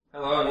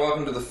Hello and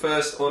welcome to the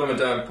first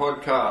Automadome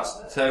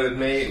podcast. Today with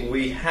me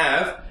we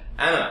have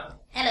Anna.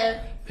 Hello.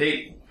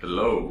 Pete.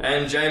 Hello.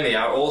 And Jamie.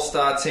 Our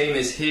all-star team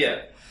is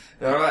here.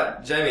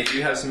 Alright, Jamie,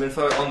 you have some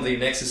info on the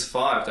Nexus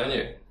 5, don't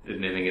you?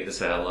 Didn't even get to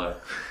say hello.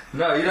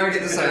 No, you don't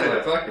get to say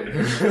hello, fuck it.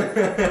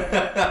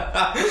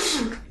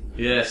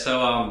 Yeah,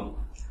 so,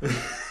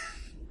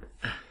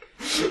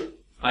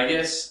 I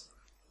guess,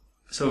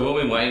 so we've all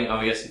been waiting,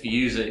 I guess if you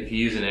use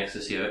a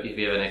Nexus, if you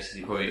have a Nexus,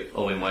 you've probably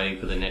all been waiting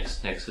for the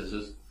next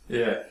Nexuses.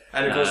 Yeah,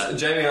 and of course,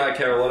 Jamie and I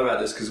care a lot about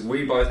this because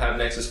we both have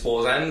Nexus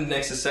 4s and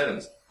Nexus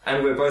 7s.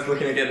 And we're both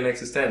looking to get a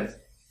Nexus 10s.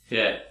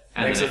 Yeah,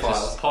 and Nexus,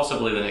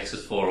 possibly the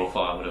Nexus 4 or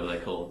 5, whatever they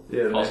call it.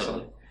 Yeah,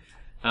 possibly.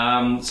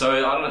 So,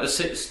 I don't know, the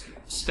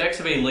specs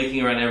have been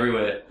leaking around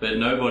everywhere, but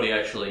nobody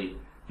actually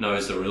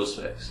knows the real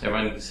specs.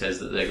 Everyone says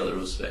that they got the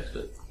real specs,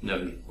 but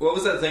nobody. What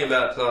was that thing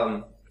about,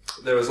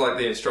 there was like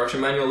the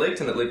instruction manual leaked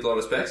and it leaked a lot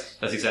of specs?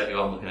 That's exactly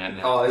what I'm looking at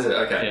now. Oh, is it?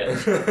 Okay.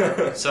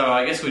 Yeah. So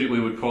I guess we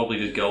would probably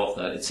just go off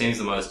that. It seems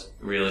the most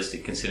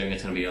realistic considering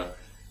it's going to be a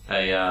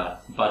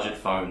budget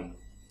phone.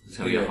 It's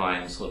going to be a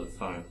high-end sort of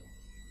phone.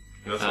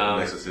 That's what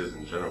Nexus is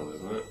in general,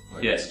 isn't it?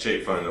 Like, yeah. It's a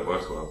cheap phone that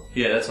works well.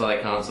 Yeah, that's why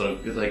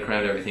they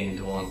crammed everything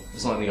into one.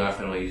 It's not like the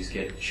iPhone where you just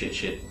get shit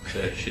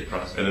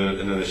price. And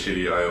then a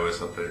shitty iOS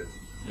update.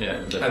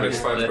 Yeah. That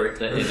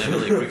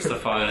inevitably bricks the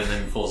phone and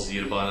then forces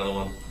you to buy another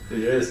one.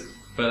 Yes.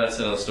 But that's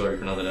another story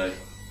for another day.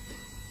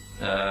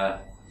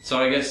 So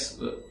I guess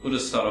we'll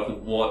just start off with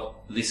what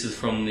this is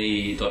from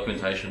the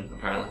documentation,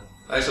 apparently.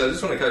 Actually, I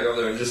just want to cut you off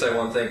there and just say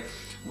one thing.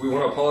 We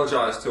want to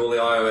apologise to all the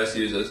iOS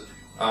users.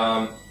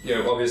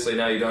 Obviously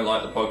now you don't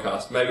like the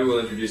podcast. Maybe we'll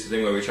introduce the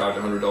thing where we charge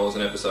 $100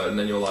 an episode and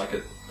then you'll like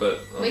it. But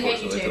we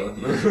hate you too.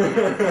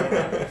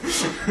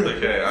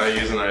 Okay, I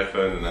use an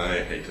iPhone and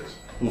I hate it.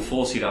 We'll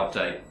force you to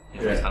update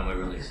every time we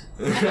release.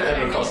 You're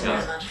gonna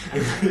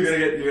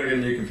get a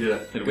new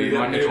computer. It'll be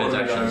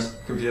microtransactions.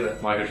 Computer.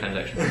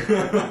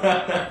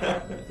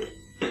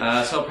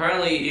 Microtransactions. So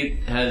apparently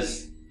it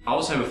has. I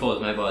was saying before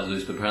it's made by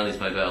Zeus, but apparently it's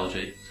made by LG.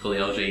 It's called the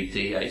LG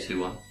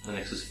D821. The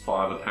Nexus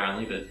 5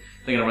 apparently, but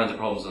they're going to run into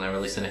problems when they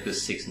release the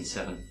Nexus 6 and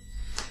 7.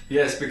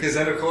 Yes, because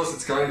then of course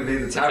it's going to be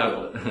the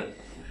tablet.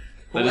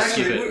 Well,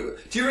 actually,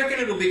 do you reckon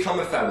it'll become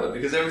a phablet?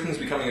 Because everything's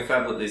becoming a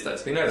phablet these days.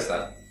 Have you noticed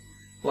that?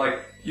 Like,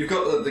 you've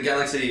got the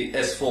Galaxy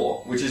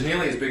S4, which is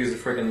nearly as big as the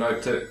freaking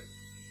Note 2,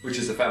 which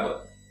is a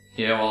phablet.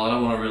 Yeah, well, I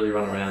don't want to really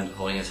run around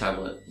holding a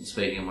tablet and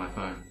speaking on my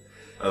phone.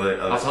 Are they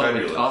I have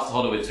fabulous? to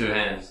hold it with two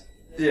hands.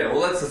 Yeah,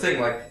 well, that's the thing.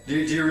 Like, do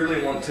you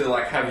really want to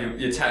like have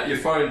your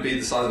phone be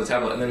the size of a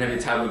tablet, and then have your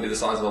tablet be the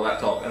size of a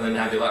laptop, and then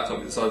have your laptop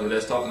be the size of a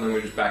desktop, and then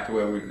we're just back to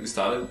where we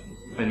started?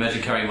 I mean,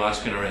 imagine carrying my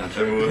screen around.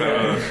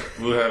 And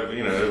we'll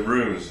have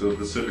rooms filled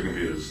with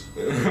supercomputers.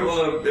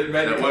 Well, it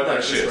made it won't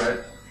like shit.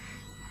 this,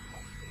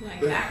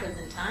 right? Going backwards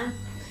in time.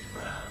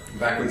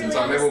 Backwards in Really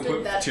time. Maybe we'll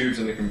put understood tubes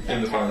in the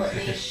phone. tablet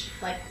niche,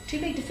 like too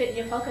big to fit in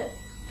your pocket,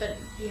 but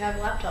you have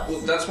laptops.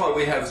 Well, that's why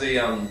we have the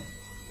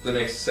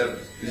Nexus 7,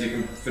 because you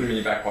can fit them in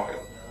your back pocket.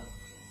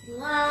 Don't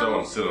Well,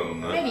 want to sit on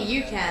them though. maybe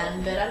you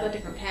can, but I've got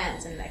different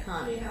pants and I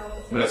can't.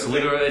 But it's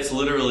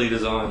literally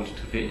designed to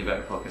fit in your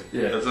back pocket.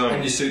 Yeah, That's,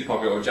 and your suit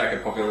pocket or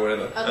jacket pocket or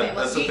whatever. Okay, well,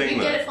 that's the you thing,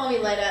 get though. it for me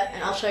later,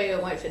 and I'll show you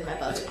it won't fit in my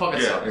It's pocket.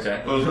 pocket Yeah. size.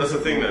 Okay. Well, that's the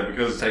thing though,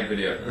 because Take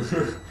video.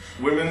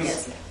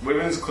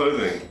 women's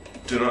clothing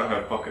do not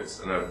have pockets,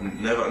 and I've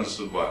never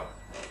understood why.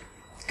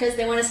 Because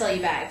they want to sell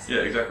you bags. Yeah,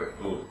 exactly.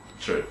 Well,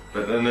 true.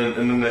 But and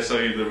then they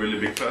sell you the really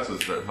big purses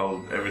that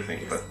hold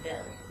everything. But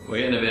We're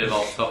getting a bit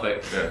off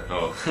topic.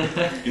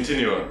 yeah,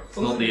 continue on. It's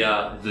not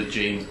the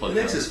jeans The podcast.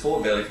 Nexus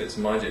 4 barely fits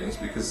my jeans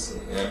because,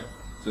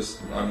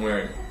 I'm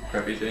wearing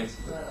crappy jeans.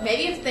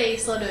 Maybe if they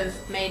sort of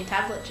made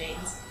tablet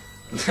jeans.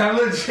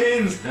 Tablet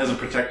jeans! It has a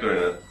protector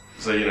in it,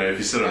 so if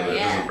you sit on it, it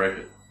yeah. doesn't break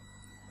it.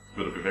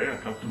 But it'll be very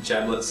uncomfortable.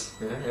 Jablets.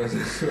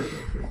 Yeah.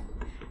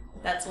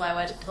 That's why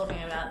we're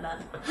talking about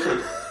that.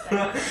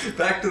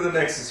 Back to the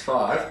Nexus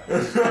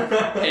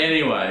 5.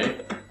 Anyway,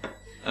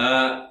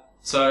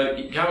 so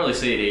you can't really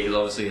see it here because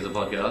obviously it's a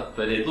podcast,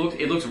 but it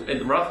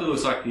roughly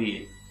looks like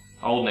the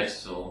old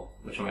Nexus 4,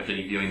 which I'm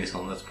actually viewing this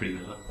on. That's pretty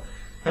good.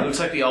 It looks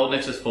like the old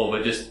Nexus 4,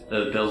 but just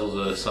the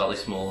bezels are slightly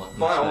smaller.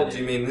 By old, do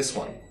you mean this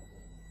one?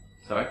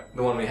 Sorry?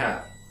 The one we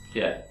have?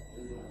 Yeah.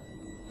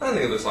 I don't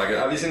think it looks like it.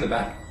 Have you seen the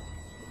back?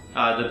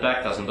 The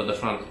back doesn't, but the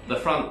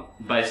front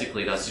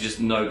basically does. It's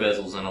just no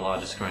bezels and a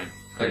larger screen,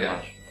 pretty Okay.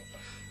 much.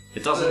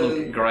 It doesn't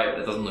look great, but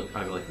it doesn't look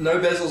ugly. No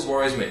bezels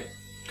worries me.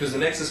 Because the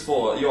Nexus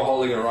 4, you're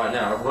holding it right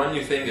now. Run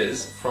your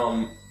fingers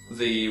from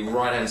the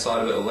right-hand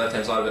side of it or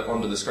left-hand side of it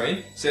onto the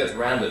screen. See, it's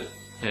rounded.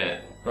 Yeah.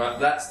 Right?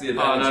 That's the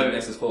advantage of the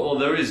Nexus 4. Well,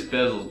 there is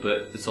bezels,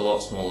 but it's a lot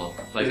smaller.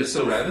 Like Is it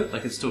still rounded?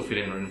 Like, it's still fit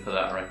in room for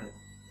that, I reckon.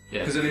 Yeah.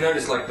 Because if you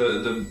notice, like,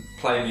 the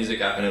Play Music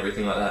app and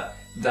everything like that,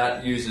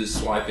 that uses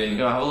swiping.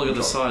 Go have a look at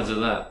the sides of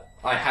that.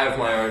 I have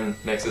my own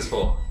Nexus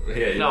 4.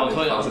 Here, No,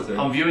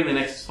 I'm viewing the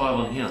Nexus 5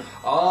 on here.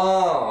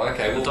 Oh,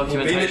 okay. The Well, beam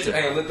it. documentation.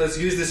 Hang on, let's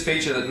use this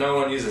feature that no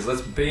one uses. Let's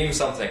beam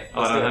something.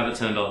 I don't have it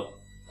turned on.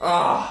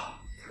 Ah.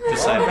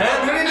 Just save,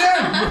 Man, what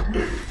are you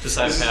doing? just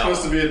save This is power.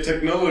 supposed to be a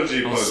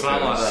technology I'm podcast.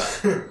 smart like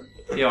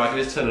that. Yeah, I can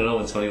just turn it on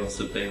when somebody wants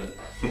to beam it.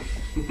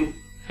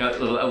 That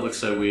looks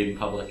so weird in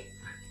public.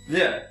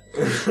 Yeah.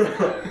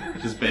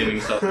 Just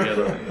beaming stuff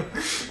together.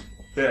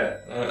 Yeah.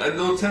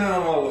 We'll turn it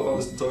on while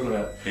we're still talking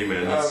about it. Hey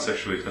man, let's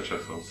sexually touch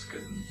ourselves.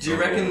 Do you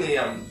reckon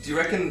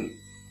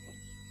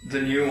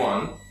the new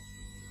one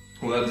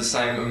will have the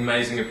same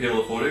amazing appeal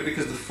of 4D?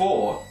 Because the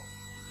 4,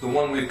 the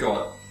one we've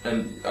got,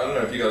 and I don't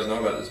know if you guys know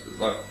about this, but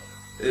like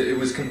it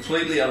was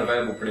completely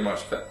unavailable pretty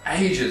much for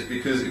ages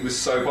because it was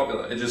so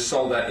popular. It just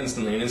sold out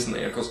instantly. And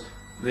of course,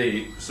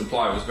 the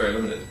supply was very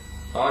limited.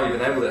 Oh, you've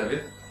been able to, have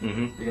you?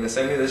 Mm-hmm. You're going to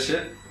send me this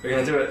shit? We're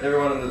going to do it.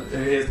 Everyone who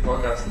hears the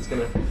podcast is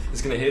going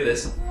to hear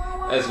this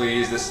as we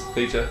use this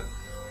feature.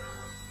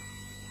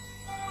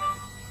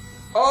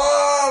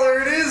 Oh,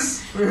 there it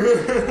is!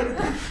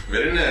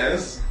 Very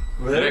nice.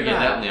 You don't get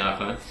that in the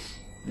iPhone.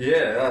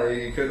 Yeah, no,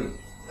 you couldn't.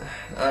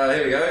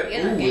 Here we go.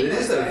 Yeah, Ooh, it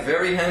is a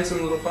very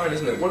handsome little phone,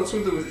 isn't it? What's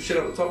with the shit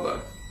up the top,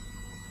 though?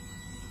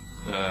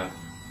 I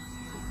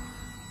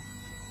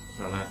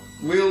don't know.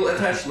 We'll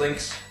attach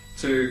links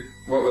to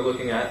what we're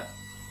looking at,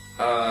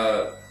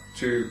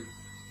 to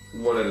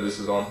whatever this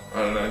is on. I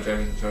don't know,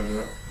 James can tell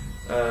me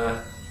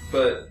that.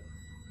 But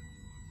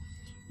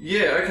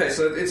yeah, okay.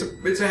 So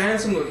it's a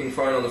handsome looking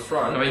phone on the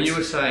front. I mean, you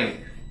were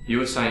saying it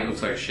looks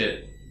like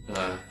shit.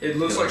 It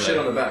looks like shit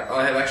on the back.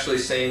 I have actually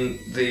seen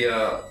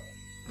the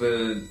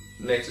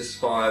Nexus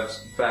 5's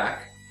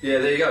back. Yeah,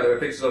 there you go. There are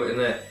pictures of it in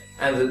there,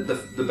 and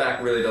the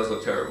back really does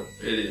look terrible.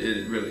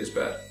 It really is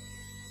bad.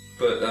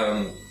 But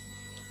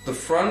the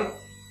front,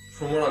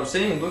 from what I'm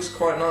seeing, looks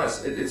quite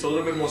nice. It's a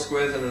little bit more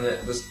square than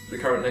the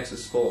current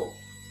Nexus 4.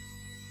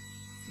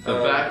 The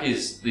back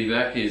is the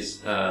Nexus,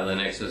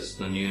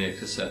 the new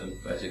Nexus 7,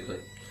 basically.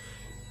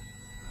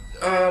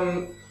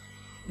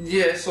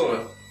 Yeah, sort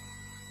of.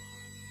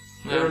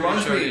 No, it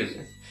reminds sure me. it is.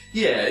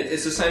 Yeah,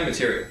 it's the same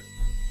material.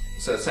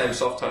 So same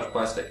soft touch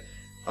plastic.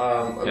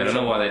 I don't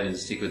know why they didn't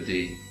stick with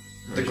the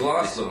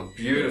glass look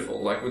beautiful,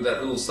 like with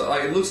that little stuff.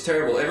 Like it looks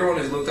terrible. Everyone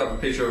who's looked up a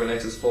picture of a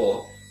Nexus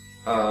 4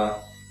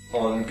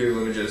 on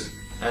Google Images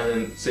and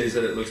then sees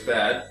that it looks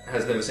bad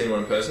has never seen one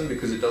in person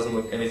because it doesn't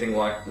look anything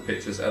like the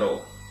pictures at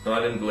all. And I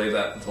didn't believe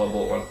that until I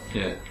bought one.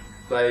 Yeah.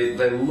 They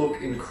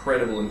look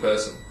incredible in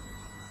person.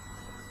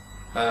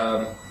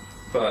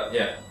 But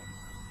yeah,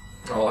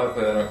 I'll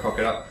hopefully they don't cock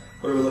it up.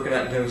 What are we looking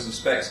at in terms of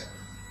specs?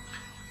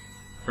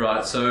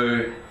 Right,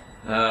 so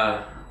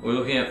we're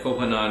looking at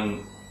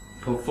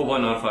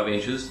 4.95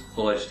 inches,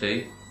 Full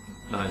HD,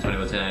 920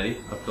 by 1080,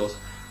 of course,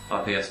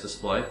 IPS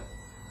display,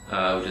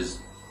 which is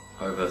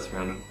over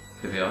 300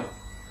 ppi.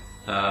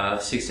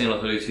 16 or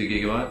 32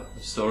 gigabyte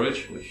of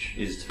storage, which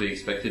is to be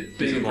expected.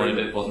 Disappointed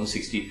it wasn't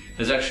 60.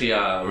 There's actually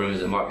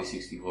rumours it might be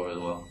 64 as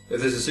well.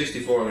 If there's a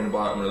 64, I'm going to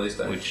buy it on release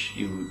day. Which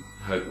you would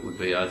hope it would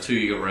be. 2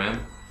 gig of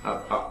RAM,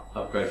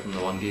 upgrade from the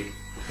 1 gig.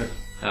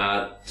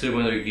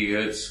 2.3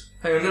 gigahertz.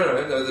 Hang on,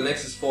 no, the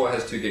Nexus 4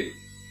 has 2 gig.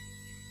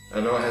 I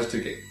know it has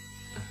 2 gig.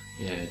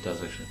 Yeah, it does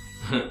actually.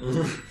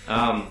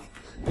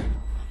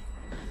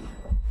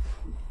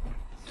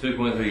 2.3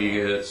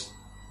 gigahertz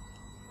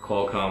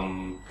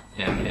Qualcomm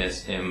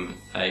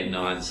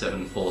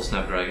MSM8974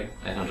 Snapdragon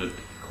 800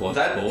 quad core.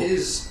 That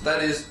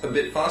is a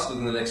bit faster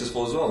than the Nexus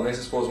 4 as well. The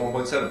Nexus 4 is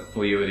 1.7.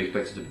 Well, you would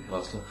expect it to be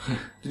faster.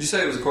 Did you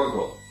say it was a quad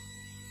core?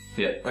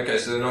 Yeah. Okay,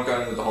 so they're not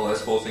going with the whole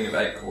S4 thing of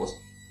 8 cores.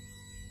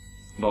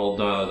 Well,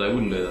 no, they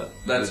wouldn't do that.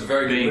 That's a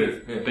very good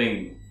move. Yeah.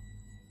 Being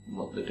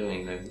what they're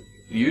doing,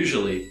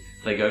 usually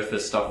they go for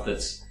stuff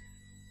that's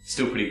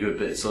still pretty good,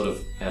 but it's sort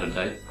of out of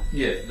date.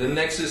 Yeah, the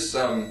Nexus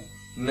 5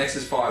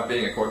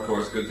 being a quad core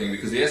is a good thing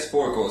because the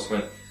S4 of course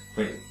went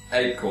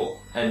 8 core,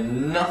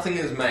 and nothing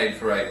is made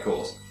for 8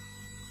 cores.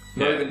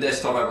 Not even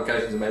desktop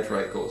applications are made for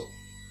 8 cores.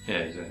 Yeah,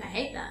 exactly. I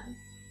hate that.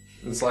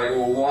 It's like,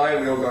 well, why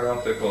are we all going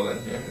octa-core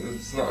then? Yeah,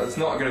 it's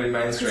not going to be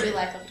mainstream. Because we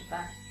like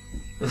Octopi.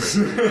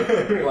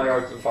 Like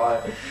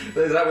Octopi.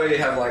 Is that where you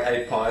have like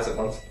 8 pies at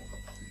once?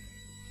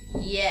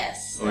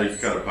 Yes. Or you can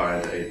cut a pie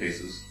into 8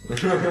 pieces. I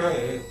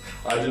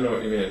do know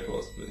what you mean, of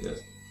course, but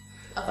yes.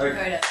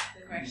 Octocoda,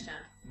 the correct term.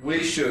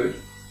 We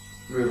should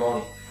move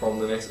on from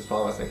the Nexus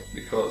 5, I think,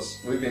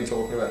 because we've been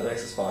talking about the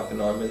Nexus 5 for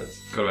 9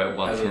 minutes. Got about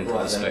 1/10 of the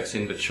right specs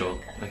in, but sure.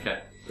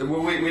 Okay.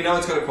 We know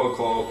it's got a quad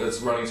core.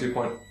 It's running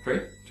 2.3,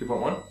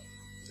 2.1,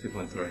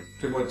 2.3.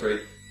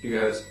 2.3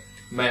 gigahertz.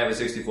 May have a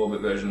 64-bit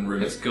version.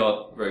 It's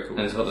got very cool.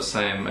 And it's got the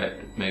same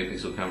 8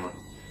 megapixel camera.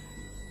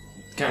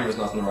 Camera's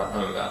nothing to write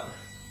home about.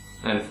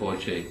 And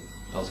 4G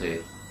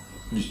LTE.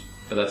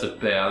 But that's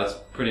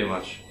pretty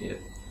much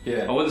it.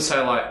 Yeah. I wouldn't say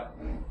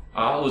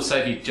I would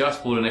say if you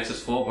just bought a Nexus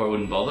 4, I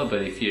wouldn't bother,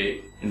 but if you're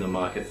in the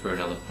market for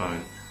another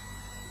phone,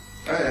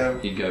 I am.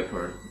 you'd go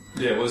for it.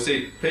 Yeah, well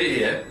see, Pete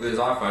here, with his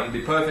iPhone, would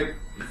be perfect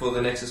for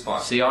the Nexus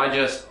 5. See, I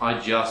just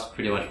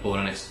pretty much bought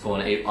a Nexus 4,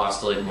 and I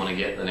still didn't want to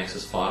get the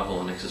Nexus 5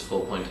 or the Nexus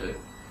 4.2.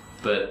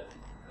 But,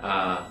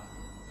 yeah,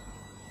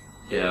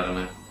 I don't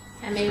know.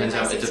 And maybe Depends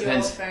my how- it 6-year-old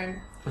depends.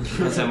 phone.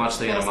 That's how much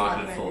they're going to Before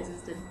market it smartphone for.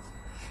 existed.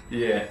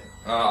 Yeah.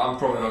 I'm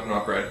probably not going to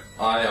upgrade.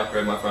 I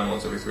upgrade my phone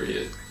once every 3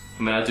 years.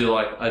 I mean,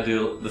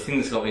 the thing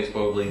that's got me is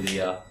probably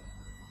the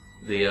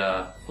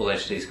Full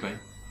HD screen.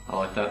 I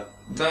like that.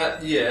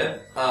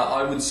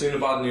 I would sooner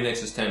buy the new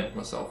Nexus 10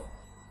 myself.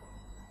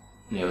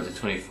 Yeah, with the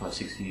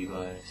 2560 by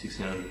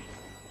 1600.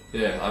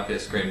 Yeah,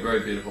 IPS screen,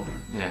 very beautiful.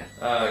 Yeah.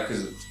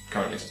 Because the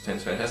current Nexus 10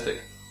 is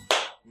fantastic.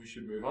 We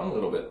should move on a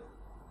little bit.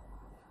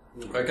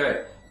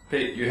 Okay,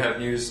 Pete, you have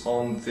news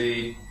on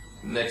the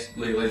next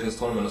League of Legends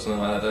tournament or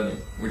something like that, don't you?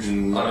 Which I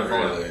don't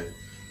follow. Really.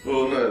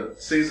 Well, no,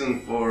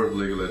 Season 4 of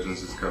League of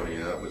Legends is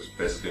coming out, which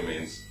basically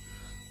means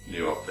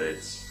new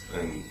updates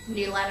and...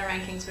 New ladder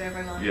rankings for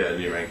everyone. Yeah,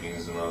 new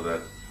rankings and all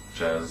that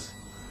jazz.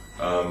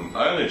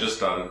 I only just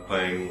started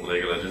playing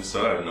League of Legends,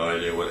 so I have no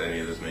idea what any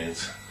of this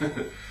means.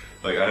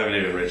 Like, I haven't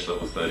even reached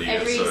level 30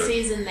 yet, Every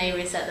season they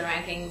reset the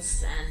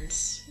rankings and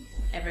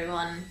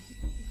everyone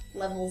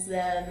levels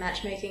their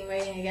matchmaking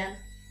rating again.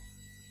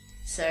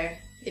 So,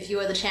 if you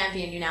were the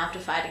champion, you now have to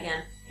fight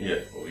again. Yeah,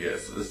 well, yeah,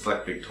 it's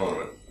like a big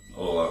tournament.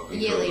 All up.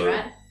 Yearly,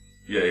 right?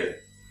 Yeah.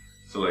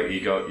 So, like,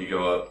 you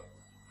go up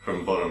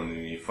from bottom and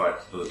then you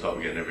fight to the top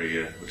again every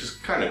year, which is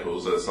kind of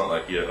cool, so it's not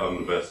like,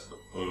 I'm the best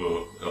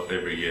of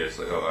every year. It's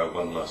like, I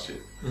won last year.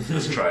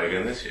 Let's try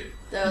again this year.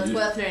 Though it's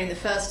worth noting the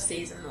first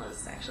season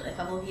was actually a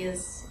couple of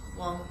years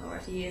long, or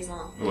a few years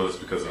long. Well, it's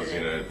because it was,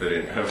 they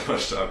didn't have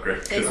much to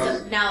upgrade.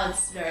 Now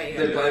it's very...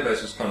 Their player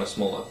base was kind of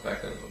smaller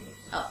back then, wasn't it?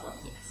 Oh, well,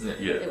 yes.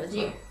 Yeah. It was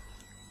new.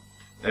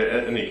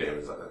 Any game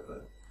is like that,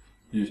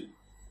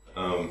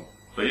 though.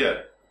 But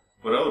yeah,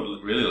 what I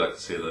would really like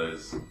to see, though,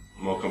 is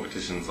more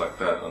competitions like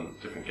that on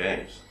different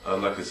games.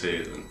 I'd like to see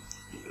it,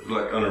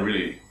 like, on a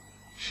really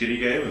shitty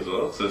game as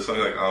well. So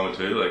something like Arma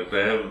 2, like,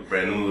 they have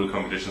random little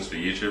competitions for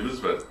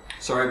YouTubers, but...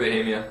 Sorry,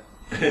 Bohemia.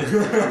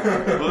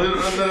 Well,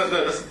 no,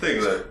 that's the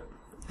thing, that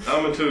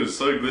Arma 2 is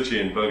so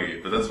glitchy and buggy,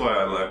 but that's why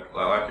I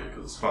like it,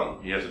 because it's fun.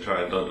 You have to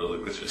try and dodge all the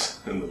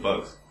glitches and the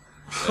bugs.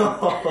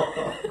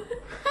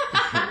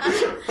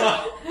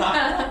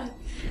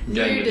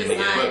 New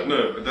design.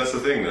 But that's the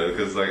thing though,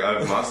 because like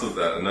I've mastered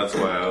that, and that's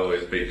why I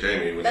always beat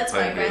Jamie when That's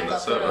why playing Grand on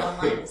that Theft Auto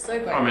server. Online is so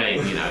great. I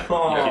mean, you can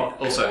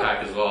also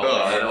hack as well.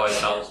 That always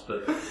helps,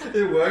 but...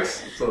 It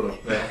works, sort of.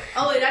 Yeah.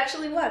 Oh, it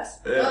actually works.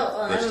 Yeah.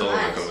 Well, They're never still in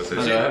the mind. conversation.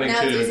 I know, having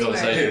Now two it's easy mode,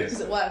 conversations.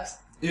 because it works.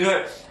 You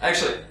know,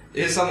 actually,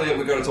 here's something that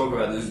we're going to talk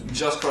about that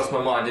just crossed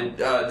my mind.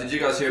 Did you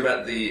guys hear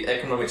about the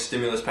economic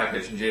stimulus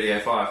package in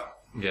GTA 5?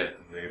 Yeah.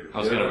 I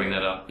was going to bring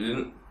that up.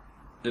 You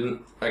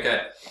didn't?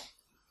 Okay.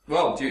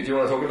 Well, do you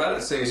want to talk about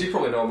it? Seeing as you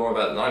probably know more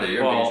about it than I do.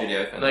 You're a big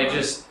GTA fan. They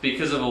just,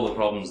 because of all the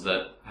problems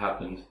that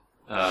happened,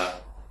 Rockstar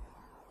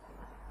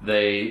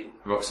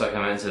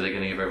came out and said they're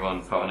going to give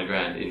everyone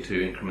 $500,000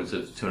 into increments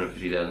of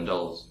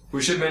 $250,000.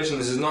 We should mention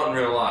this is not in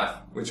real life,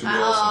 which would be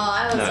Oh,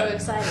 awesome. I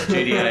was so excited.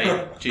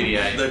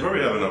 GTA. They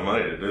probably have enough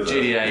money to do that.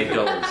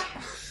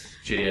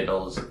 GTA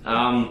dollars.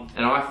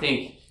 And I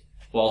think,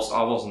 whilst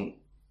I wasn't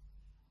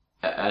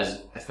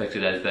as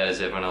affected as bad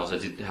as everyone else,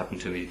 it did happen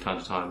to me time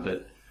to time,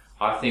 but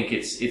I think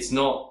it's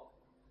not,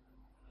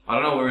 I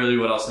don't know really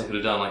what else they could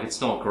have done. Like,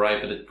 it's not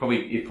great, but it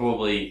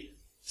probably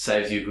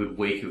saves you a good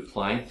week of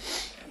playing.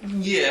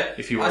 Yeah.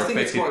 If you were I think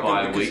it's affected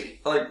quite by good a because,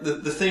 week. like,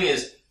 the thing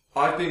is,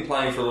 I've been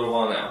playing for a little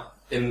while now,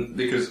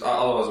 because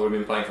otherwise I would have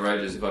been playing for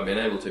ages if I'd been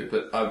able to,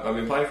 but I've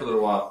been playing for a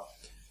little while,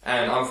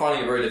 and I'm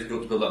finding it very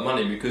difficult to build up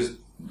money because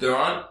there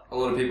aren't a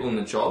lot of people in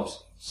the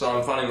jobs, so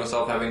I'm finding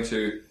myself having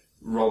to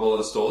rob a lot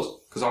of stores,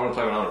 because I want to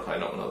play when I want to play,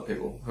 not when other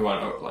people who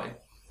I know are playing.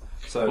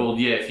 So, Well,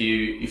 yeah, if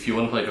you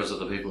want to play across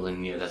other people,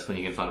 then yeah, that's when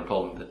you can find a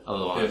problem. But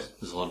otherwise,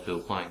 there's a lot of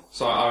people playing.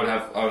 so I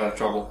would have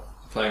trouble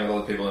playing with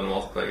other people in a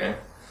multiplayer game.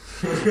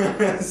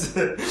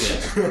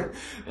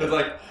 But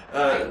like,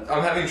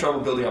 I'm having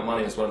trouble building up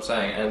money, is what I'm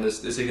saying, and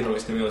this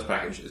economic stimulus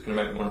package is going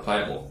to make me want to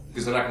play it more,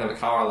 because then I can have a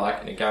car I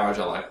like in a garage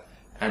I like,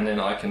 and then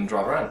I can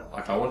drive around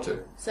like I want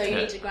to. So you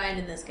need to grind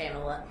in this game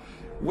a lot.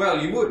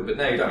 Well, you would, but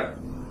now you don't.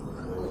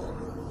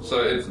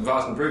 So it's a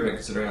vast improvement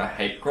considering I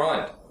hate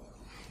grind.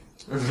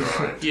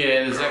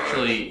 Yeah, there's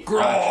actually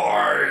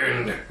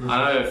Grind!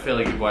 I know a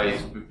fairly good way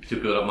to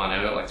build up money.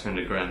 I've got like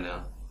 $200,000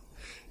 now.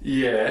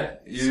 Yeah,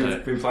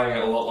 you've been playing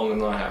it a lot longer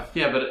than I have.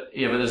 Yeah, but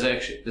I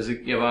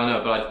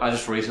know, but I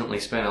just recently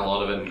spent a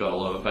lot of it and got a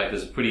lot of it back.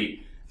 There's a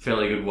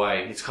fairly good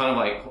way. It's kind of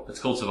like, it's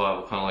called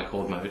survival, kind of like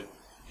horde mode.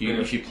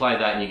 If you play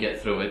that and you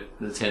get through it,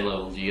 the 10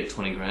 levels, you get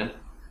 $20,000.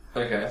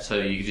 Okay. So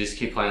you just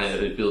keep playing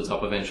it, it builds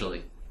up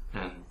eventually.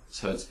 And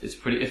so it's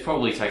pretty, it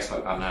probably takes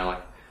like, I don't know,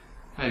 like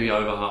maybe a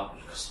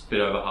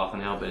bit over half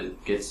an hour, but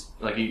it gets,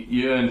 like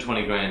you earn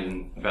 $20,000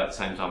 in about the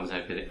same time as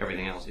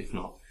everything else, if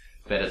not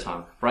better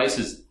time.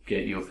 Races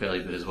get you a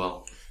fairly bit as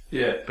well.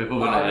 Yeah. People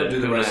wouldn't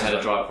know how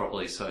to drive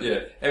properly, so.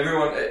 Yeah.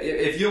 Everyone,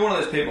 if you're one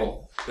of those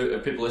people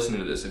listening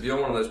to this, if you're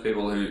one of those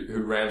people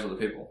who rams other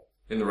people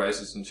in the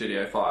races in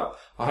GTA 5,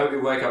 I hope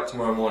you wake up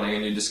tomorrow morning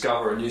and you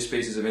discover a new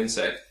species of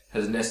insect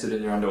has nested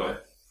in your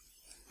underwear.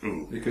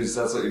 Because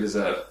that's what you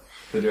deserve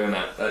for doing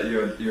that.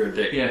 You're a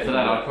dick. Yeah, for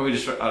that,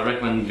 I'd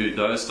recommend you do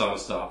those style of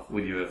stuff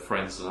with your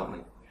friends or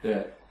something.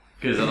 Yeah.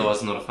 Because otherwise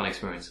it's not a fun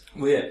experience.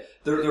 Well, yeah.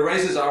 The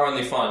races are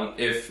only fun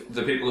if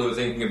the people who are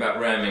thinking about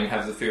ramming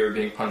have the fear of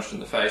being punched in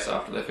the face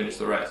after they finish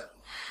the race.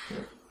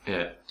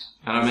 Yeah.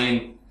 And I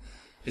mean,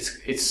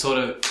 it's sort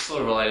of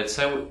related.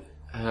 So,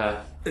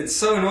 It's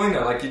so annoying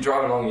though. Like, you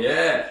drive along,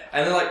 yeah,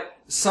 and then like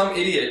some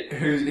idiot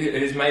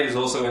whose mate is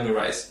also in the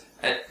race,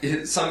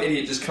 and some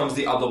idiot just comes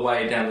the other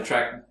way down the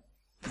track.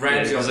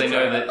 Because they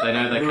know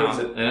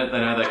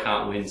they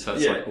can't win, so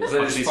it's like, well,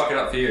 so they just fuck it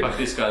up for you. Fuck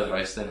this guy's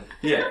race then.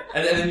 Yeah,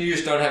 and then you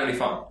just don't have any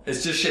fun.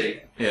 It's just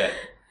shitty. Yeah.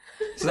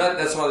 So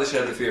that's why they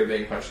should have the fear of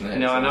being punched in the head.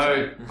 Now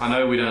I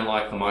know we don't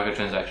like the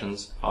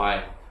microtransactions.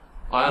 I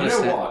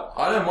understand. You know what?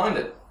 I don't mind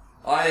it.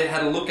 I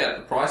had a look at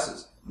the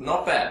prices.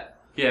 Not bad.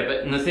 Yeah,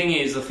 but the thing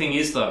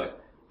is though,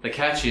 the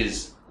catch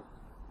is,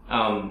 you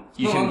not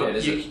can. on there,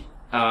 is it?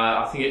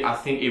 I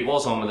think it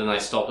was on, but then they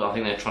stopped. I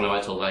think they're trying to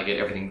wait till they get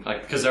everything,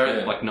 like, because they're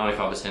at like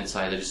 95%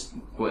 say they're just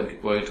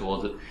working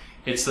towards it.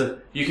 It's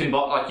you could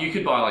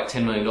buy like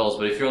 $10 million,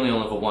 but if you're only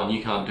on level 1,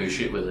 you can't do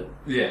shit with it.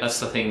 Yeah, that's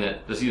the thing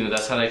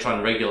that's how they try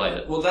and regulate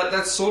it. Well,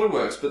 that sort of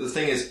works, but the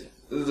thing is,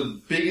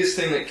 the biggest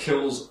thing that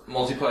kills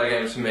multiplayer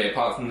games for me,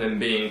 apart from them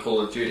being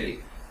Call of Duty,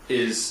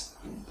 is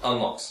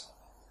unlocks.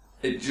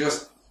 It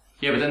just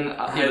but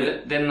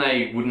then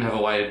they wouldn't have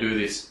a way to do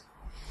this.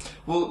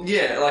 Well,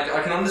 yeah, like,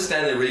 I can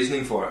understand their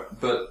reasoning for it,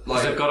 but,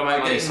 like, they've got to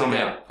make money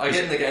somehow. I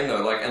get in the game,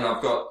 though, like, and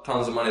I've got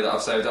tons of money that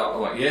I've saved up.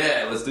 I'm like,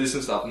 yeah, let's do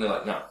some stuff. And they're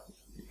like, no,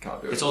 you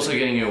can't do it. It's also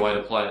getting you a way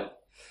to play it.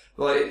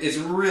 Like, it's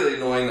really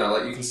annoying, though.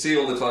 Like, you can see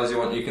all the clothes you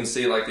want, you can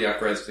see, like, the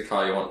upgrades to the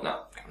car you want.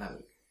 No.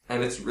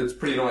 And it's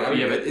pretty annoying. I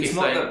mean,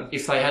 but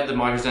if they had the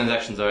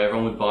microtransactions, though,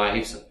 everyone would buy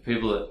heaps of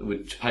people that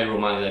would pay real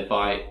money, they'd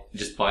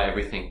just buy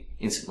everything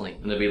instantly,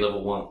 and they'd be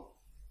level 1.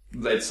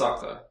 They'd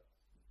suck, though.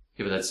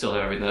 Yeah, but they'd still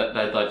have everything.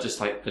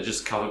 They'd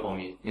just cover bomb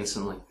you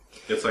instantly.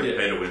 It's like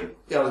pay to win.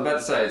 Yeah, I was about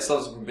to say, it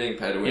stops from being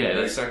pay to win. Yeah,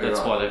 that's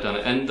why they've done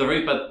it. And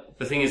but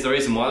the thing is, the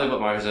reason why they've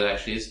got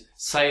microtransactions is,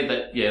 say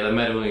that, they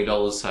made $1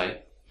 million,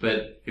 say,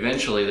 but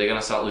eventually they're going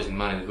to start losing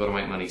money. They've got to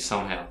make money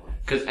somehow.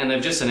 And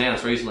they've just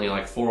announced recently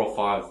like 4 or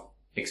 5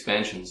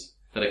 expansions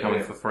that are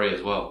coming for free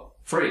as well.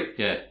 Free?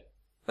 Yeah.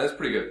 That's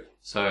pretty good.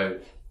 So,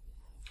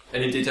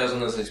 any details on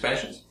those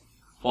expansions?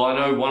 Well, I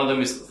know one of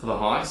them is for the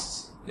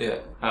heists. Yeah.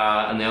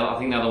 And I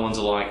think the other ones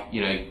are like,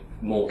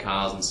 more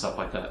cars and stuff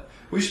like that.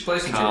 We should play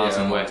some cars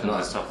GTA and weapons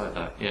and stuff like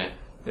that. Yeah.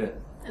 Yeah.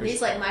 And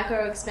these like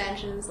micro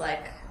expansions,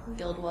 like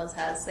Guild Wars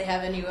has, they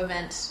have a new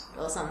event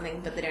or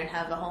something, but they don't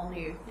have a whole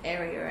new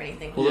area or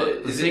anything. Well,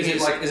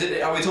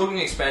 are we talking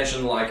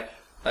expansion like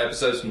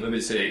episodes from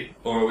Liberty City,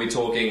 or are we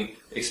talking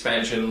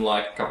expansion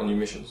like a couple new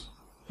missions?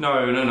 No.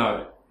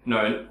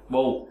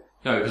 Well,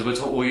 no, because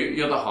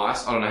you're the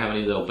heist. I don't know how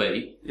many there'll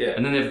be. Yeah.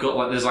 And then they've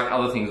got there's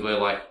other things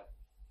where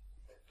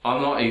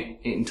I'm not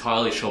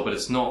entirely sure, but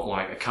it's not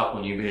like a couple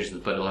of new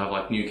missions, but it'll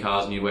have new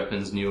cars, new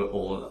weapons,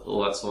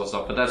 all that sort of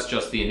stuff. But that's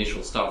just the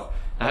initial stuff.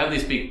 They have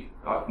this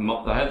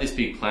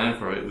big plan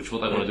for it, which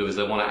what they want to do is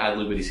they want to add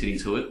Liberty City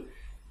to it.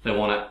 They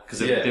want to because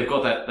they've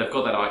got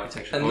that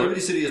architecture. And Liberty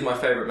City is my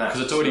favourite map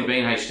because it's already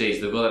been HDs.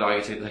 They've got that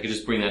architecture. They could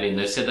just bring that in.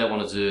 They said they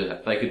wanted to do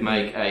that. They could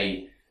make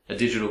a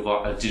digital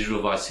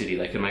Vice City.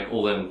 They could make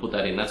all them and put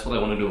that in. That's what they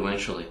want to do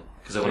eventually.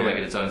 Because they want to make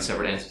it its own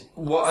separate entity.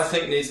 What I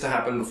think needs to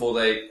happen before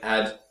they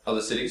add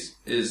other cities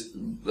is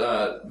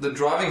the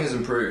driving has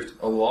improved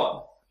a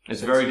lot.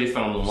 It's very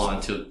different on the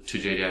line to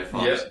GTA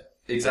 5. Yeah,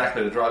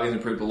 exactly. The driving's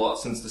improved a lot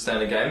since the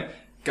standard game.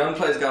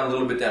 Gunplay's gone a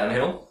little bit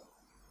downhill.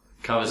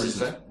 Cover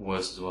system's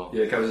worse as well.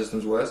 Yeah, cover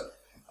system's worse.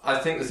 I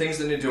think the things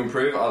that need to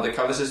improve are the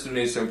cover system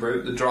needs to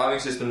improve. The driving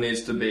system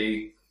needs to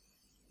be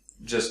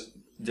just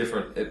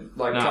different.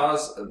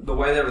 Cars, the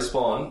way they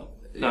respond.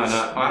 No,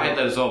 I hate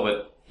that as well,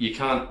 but you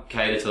can't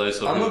cater to those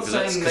sort of people. I'm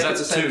not saying make it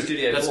the same as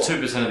GTA 4. That's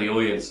 2% of the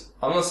audience.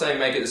 I'm not saying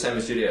make it the same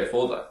as GTA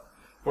 4 though.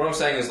 What I'm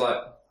saying is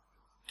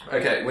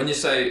okay, when you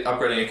say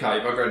upgrading a car,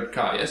 you've upgraded a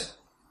car, yes?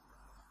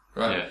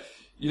 Right? Yeah.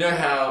 You know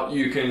how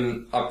you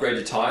can upgrade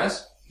your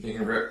tyres? You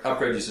can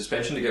upgrade your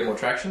suspension to get more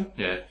traction?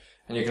 Yeah.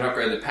 And you can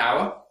upgrade the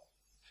power?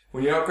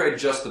 When you upgrade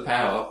just the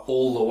power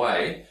all the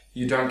way,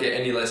 you don't get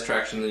any less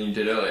traction than you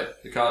did earlier.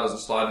 The car doesn't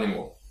slide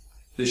anymore.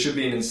 There should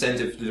be an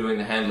incentive to doing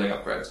the handling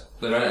upgrades.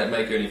 They don't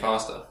make you any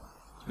faster.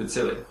 It's a bit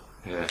silly.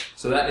 Yeah.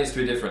 So that needs to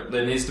be different.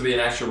 There needs to be an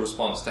actual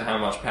response to how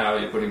much power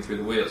you're putting through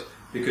the wheels.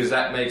 Because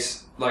that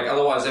makes,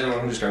 otherwise anyone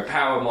can just go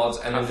power mods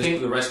and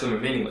then the rest of them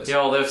are meaningless. Yeah,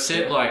 well, they've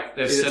said,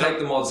 either take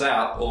the mods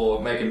out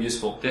or make them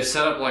useful. They've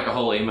set up, a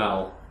whole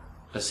email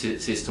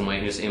system where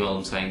you can just email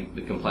them saying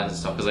the complaints and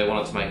stuff, because they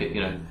want it to make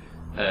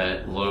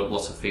it,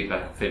 lots of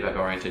feedback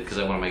oriented, because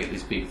they want to make it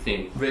this big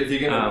thing. But if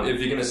you're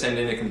gonna send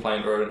in a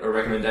complaint or a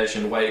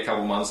recommendation, wait a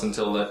couple months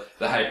until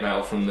the hate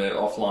mail from the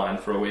offline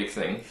for a week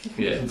thing.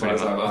 Yeah,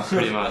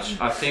 pretty much.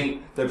 I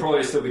think they'll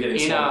probably still be getting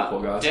slapped,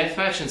 poor guys.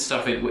 Deathmatch and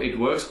stuff, it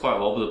works quite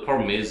well, but the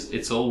problem is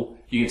it's all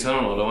you can turn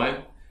on auto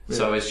aim,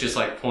 so it's just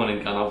point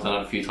and gun. I've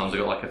done it a few times. I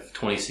got a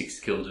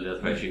 26 kill to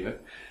deathmatch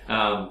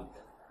ratio,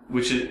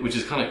 which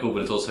is kind of cool,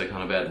 but it's also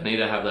kind of bad. They need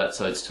to have that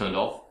so it's turned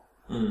off.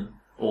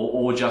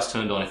 Or just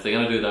turned on. If they're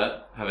going to do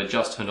that, have it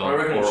just turned on. I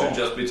reckon it should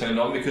just be turned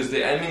on because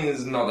the aiming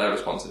is not that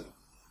responsive.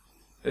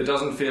 It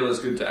doesn't feel as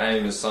good to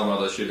aim as some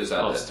other shooters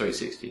out there. It's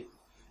 360.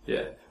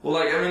 Yeah.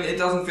 Well, it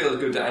doesn't feel as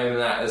good to aim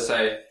that as,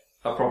 say,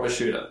 a proper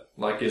shooter,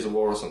 like Gears of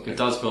War or something. It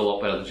does feel a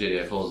lot better than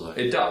GTA 4's though.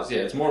 It does, yeah.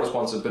 It's more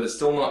responsive, but it's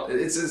still not...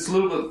 It's a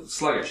little bit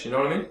sluggish, you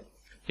know what I mean?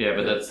 Yeah,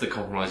 but that's the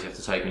compromise you have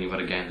to take when you've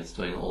got a game that's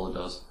doing all it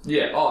does.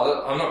 Yeah,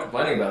 I'm not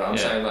complaining about it. I'm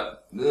saying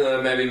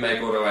that maybe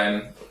make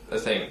auto-aim a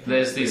thing.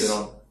 There's this...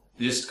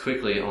 Just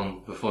quickly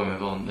before we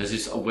move on, there's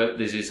this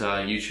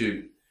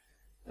YouTube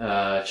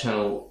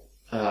channel,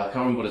 I can't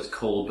remember what it's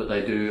called, but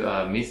they do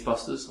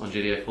Mythbusters on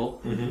GTA 4.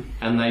 Mm-hmm.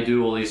 And they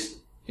do all these...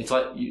 It's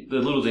like the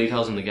little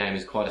details in the game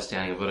is quite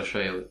astounding. I've got to show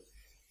you it.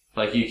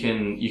 Like you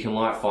can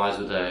light fires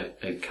with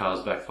a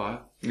car's backfire.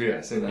 Yeah,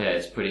 I've seen that. Yeah,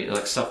 it's pretty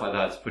like stuff like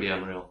that. It's pretty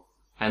unreal.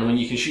 And when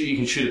you can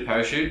shoot a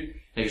parachute.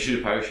 If you shoot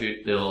a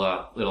parachute, it'll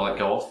like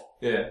go off.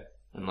 Yeah.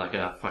 And like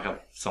fuck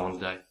up someone's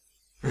day.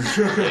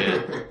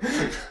 Yeah.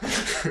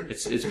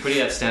 It's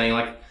pretty outstanding.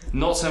 Like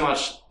not so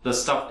much the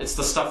stuff. It's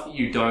the stuff that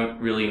you don't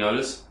really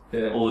notice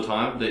all the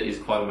time that is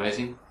quite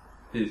amazing.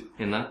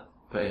 In that,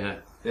 but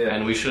yeah.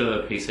 And we should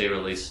have a PC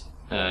release.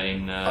 I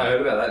heard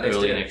about that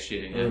early next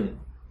year. Yeah,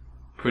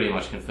 pretty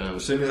much confirmed.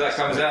 As soon as that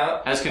comes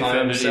out, as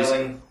confirmed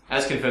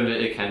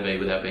it can be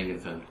without being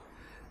confirmed.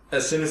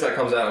 As soon as that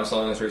comes out, I'm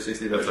selling the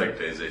 360 version. It's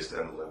like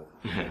DayZ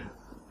standalone.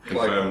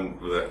 Confirmed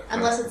with that.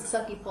 Unless it's a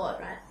sucky port,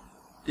 right?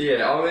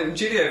 Yeah, I mean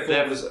GTA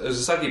 4 was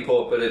a sucky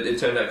port, but it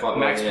turned out quite well.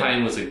 Max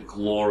Payne was a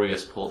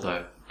glorious port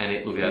though, and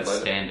it looked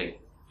outstanding.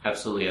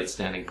 Absolutely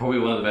outstanding. Probably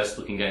one of the best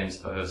looking games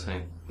I've ever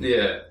seen.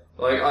 Yeah,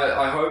 like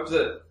I hope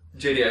that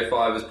GTA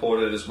 5 is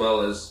ported as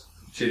well as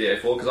GTA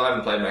 4, because I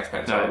haven't played Max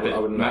Payne, so I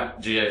wouldn't know.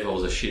 GTA 4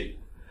 was a shit.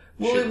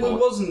 Well, it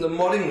wasn't. The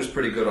modding was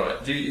pretty good on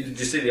it. Did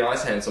you see the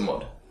Ice Hands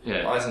mod?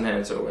 Yeah. Ice and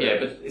Hands or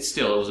whatever. Yeah, but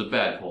it was a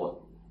bad port.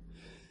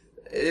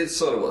 It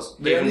sort of was.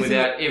 Even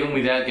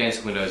without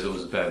Games Windows, it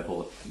was a bad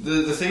port.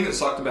 The thing that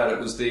sucked about it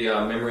was the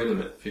memory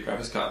limit for your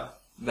graphics card.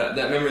 That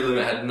memory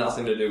limit had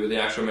nothing to do with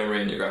the actual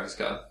memory in your graphics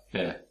card.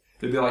 Yeah.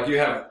 It'd be like, you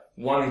have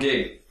 1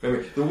 gig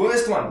memory. The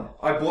worst one,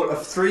 I bought a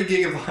 3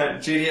 gigabyte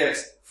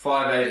GTX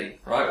 580,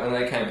 right, when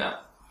they came out.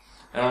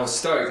 And I was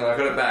stoked, and I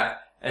got it back.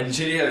 And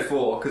GTA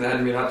 4, because it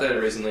hadn't been updated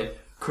recently,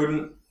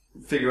 couldn't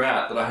figure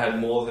out that I had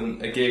more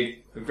than a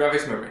gig of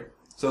graphics memory.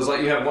 So it was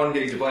like, you have 1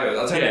 gig to play with.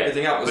 I turned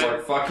everything up. It was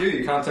like, fuck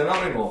you can't turn it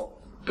up anymore.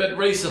 But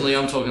recently,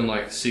 I'm talking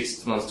like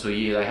 6 months to a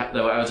year, they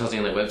were advertising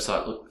on their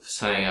website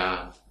saying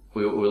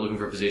we were looking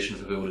for a position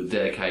for people to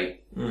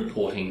dedicate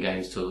porting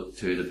games to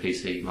the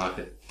PC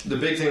market. The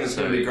big thing that's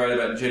going to be great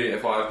about GTA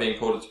 5 being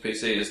ported to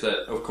PC is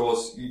that, of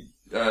course,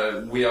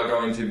 we are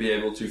going to be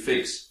able to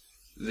fix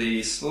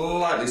the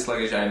slightly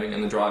sluggish aiming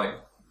and the driving.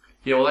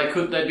 Yeah,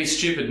 well, they'd be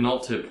stupid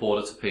not to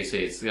port it to PC.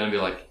 It's going to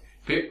be like...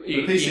 The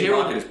PC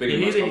market is bigger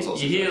than most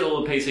consoles. You hear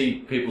all the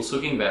PC people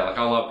talking about, like,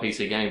 I love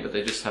PC games, but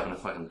they're just having a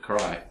fucking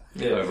cry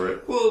over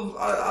it. Well,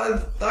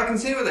 I can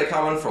see where they're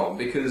coming from,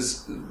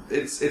 because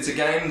it's a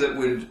game that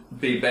would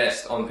be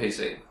best on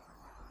PC.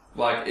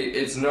 Like,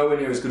 it's nowhere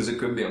near as good as it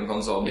could be on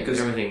console, because...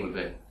 everything would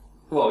be.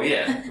 Well,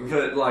 yeah,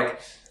 but, like,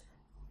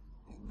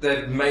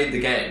 they've made the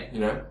game,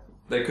 you know?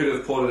 They could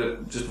have ported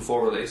it just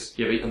before release.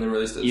 Yeah, but and then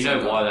released it. You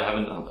know why they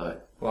haven't done it,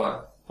 though?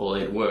 Why? Well,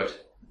 it worked.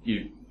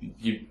 You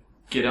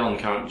get it on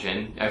current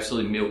gen,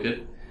 absolutely milk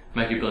it,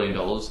 make $1 billion,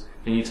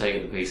 then you take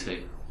it to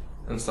PC.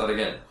 And start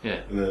again.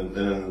 Yeah. And then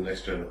the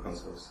next gen of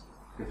consoles.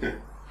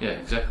 Yeah,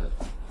 exactly.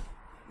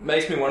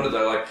 Makes me wonder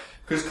though, like,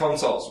 because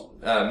consoles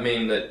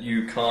mean that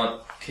you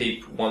can't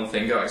keep one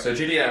thing going. So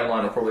GTA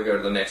Online will probably go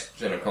to the next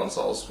gen of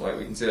consoles, like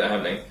we can see that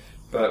happening.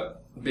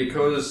 But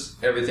because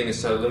everything is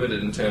so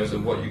limited in terms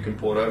of what you can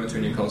port over to a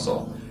new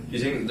console, do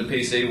you think that the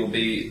PC will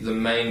be the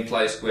main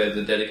place where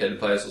the dedicated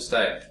players will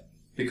stay?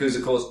 Because,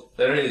 of course,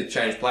 they don't need to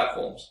change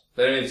platforms.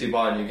 They don't need to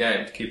buy a new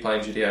game to keep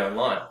playing GTA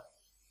Online.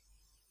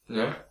 You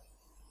know?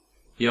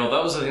 Yeah, well,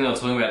 that was the thing I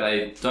was talking about.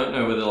 They don't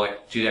know whether,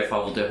 like, GTA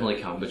 5 will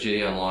definitely come, but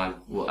GTA Online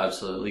will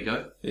absolutely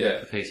go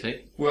to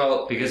PC.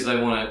 Well... Because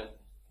they want to...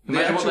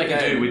 Imagine what they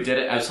can do with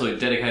absolutely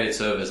dedicated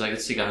servers. They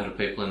could stick 100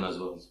 people in those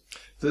worlds.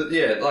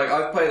 Like,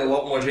 I've played a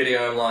lot more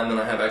GTA Online than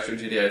I have actual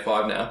GTA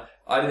 5 now.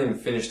 I didn't even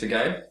finish the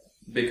game,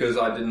 because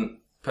I didn't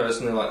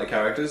personally like the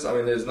characters. I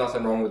mean, there's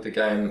nothing wrong with the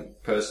game,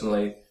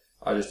 personally.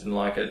 I just didn't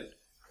like it.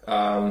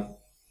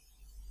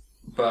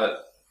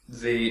 But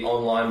the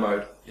online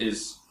mode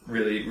is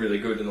really, really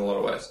good in a lot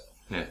of ways.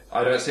 Yeah.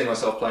 I don't see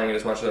myself playing it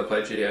as much as I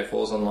played GTA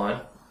 4's online.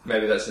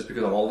 Maybe that's just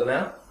because I'm older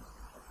now.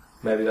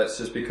 Maybe that's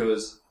just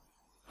because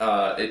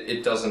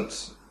it doesn't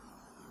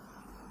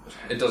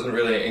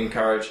really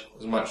encourage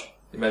as much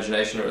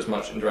imagination or as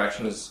much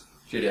interaction as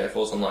GTA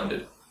 4's online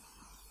did.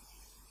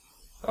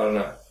 I don't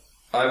know.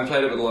 I haven't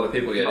played it with a lot of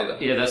people yet either.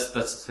 Yeah, that's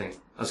the thing.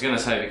 I was going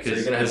to say,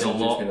 because there's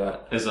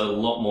a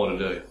lot more to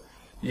do.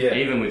 Yeah.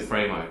 Even with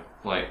free mode.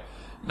 Like,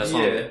 that's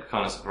why I'm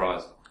kind of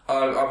surprised.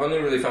 I've only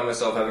really found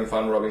myself having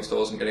fun robbing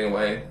stores and getting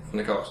away from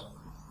the cops.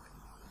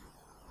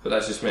 But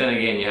that's just me. Then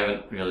again, you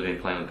haven't really been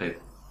playing with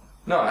people.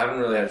 No, I haven't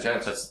really had a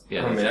chance. I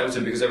haven't been able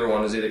to, because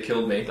everyone has either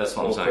killed me or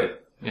quit. Saying.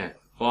 Yeah.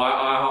 Well,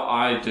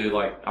 I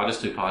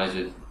just do parties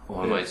with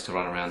all my mates to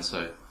run around,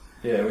 so...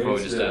 Yeah, we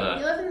probably just do that.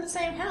 You live in the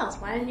same house.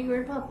 Why didn't you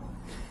group up?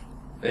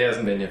 He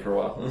hasn't been here for a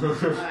while.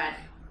 Alright.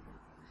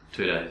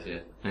 2 days, yeah.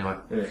 Anyway.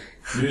 Yeah.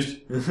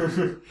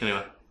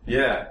 Anyway.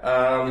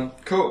 Yeah.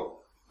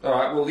 Cool. All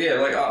right. Well, yeah.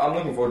 Like I'm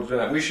looking forward to doing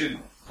that. We should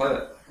play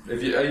that. Are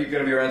you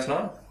going to be around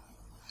tonight?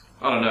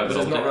 I don't know, but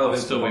It's not I'll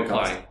relevant still to the be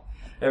podcast. playing.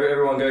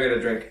 Everyone go get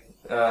a drink.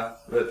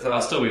 But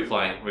I'll still be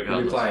playing,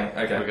 regardless. you'll be playing.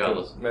 Okay.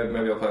 Regardless. Cool.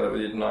 Maybe I'll play that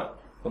with you tonight.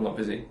 I'm not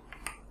busy.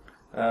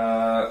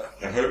 I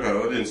hope our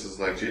audience is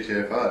like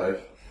GTA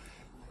 5.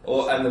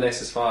 And the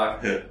Nexus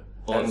 5. Yeah.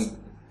 And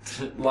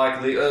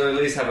likely, at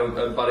least have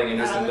a budding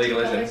interest in League of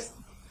Legends.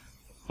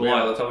 What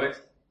other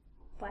topics?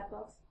 Black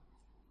Box.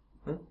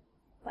 Hmm?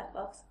 Black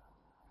Box.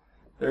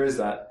 There is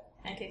that.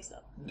 And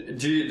Kickstarter.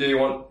 Do you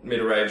want me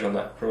to rage on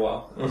that for a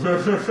while?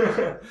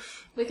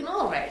 We can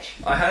all rage.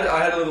 I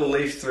had a little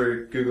leaf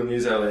through Google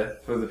News earlier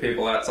for the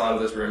people outside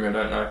of this room who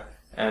don't know.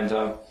 And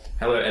hello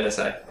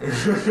NSA.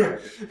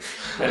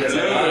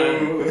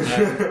 Hello.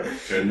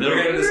 We're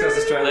going to discuss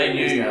Australian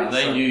news now.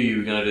 They knew you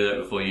were going to do that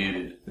before you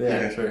did.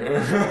 Yeah, true.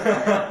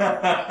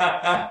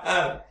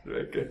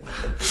 Very good.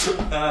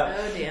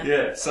 Oh dear.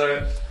 Yeah,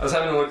 so I was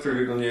having a look through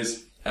Google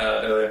News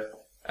earlier,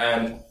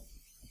 and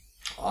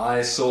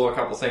I saw a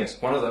couple of things.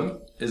 One of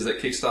them is that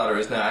Kickstarter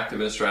is now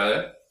active in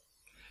Australia,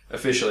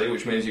 officially,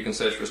 which means you can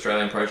search for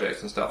Australian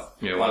projects and stuff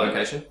by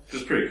location.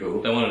 It's pretty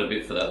cool. They wanted a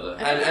bit for that, though.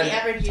 I think the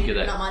average get unit,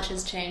 that. not much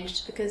has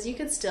changed because you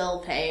could still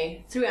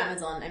pay through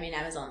Amazon. I mean,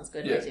 Amazon's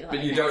good. Yeah, too,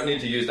 but you don't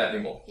need to use that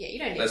anymore. Yeah, you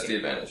don't need That's to. the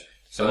advantage.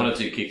 So I wanted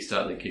to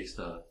kickstart the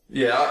Kickstarter.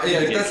 Yeah,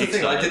 that's the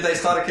thing. Like, Kickstarter. did they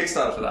start a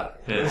Kickstarter for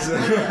that? Yeah.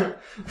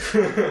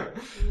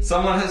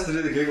 Someone has to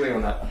do the Googling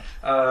on that.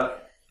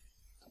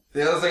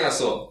 The other thing I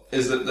saw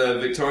is that the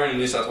Victorian and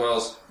New South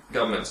Wales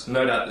governments,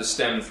 no doubt this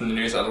stemmed from the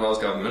New South Wales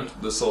government,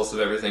 the source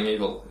of everything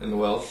evil in the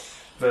world,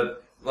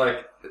 but,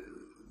 like,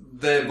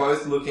 they're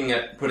both looking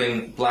at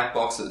putting black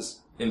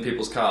boxes in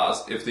people's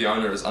cars if the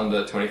owner is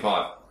under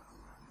 25.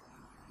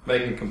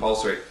 Making it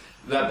compulsory.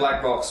 That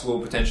black box will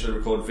potentially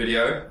record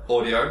video,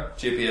 audio,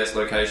 GPS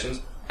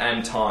locations,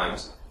 and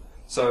times.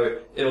 So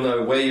it'll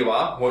know where you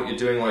are, what you're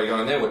doing while you're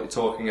going there, what you're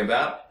talking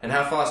about, and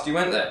how fast you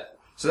went there.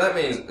 So that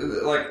means,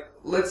 like,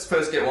 let's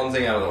first get one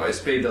thing out of the way.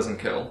 Speed doesn't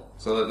kill.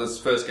 So let's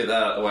first get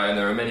that out of the way, and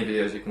there are many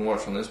videos you can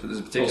watch on this, but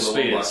there's a particular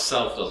Speed one.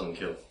 itself doesn't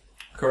kill.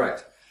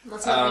 Correct.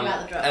 That's nothing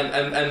about the drug.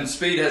 And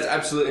speed has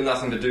absolutely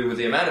nothing to do with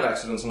the amount of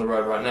accidents on the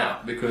road right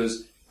now,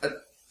 because a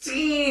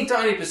teeny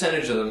tiny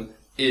percentage of them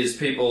is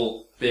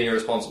people being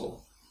irresponsible.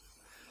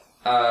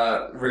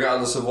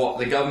 Regardless of what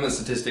the government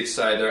statistics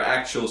say, there are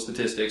actual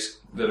statistics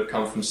that have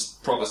come from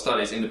proper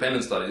studies,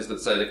 independent studies,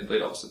 that say the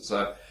complete opposite.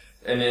 So,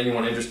 and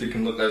anyone interested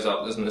can look those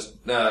up. There's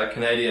a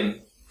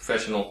Canadian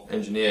professional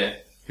engineer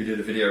who did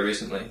a video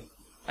recently,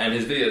 and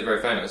his video is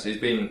very famous. He's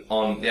been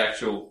on the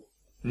actual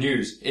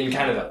news in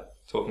Canada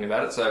talking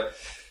about it, so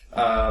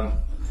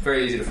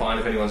very easy to find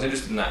if anyone's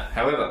interested in that.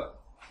 However,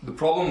 the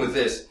problem with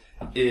this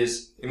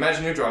is,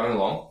 imagine you're driving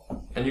along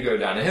and you go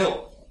down a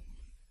hill.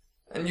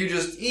 And you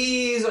just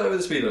ease over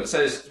the speed limit.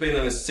 Say the speed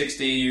limit is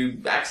 60,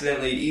 you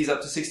accidentally ease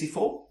up to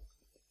 64.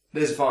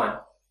 There's a fine.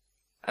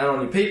 And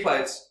on your P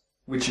plates,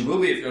 which you will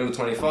be if you're under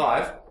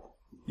 25,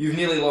 you've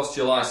nearly lost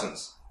your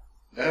license.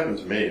 That happened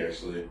to me,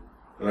 actually.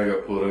 When I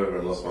got pulled over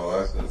and lost my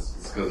license,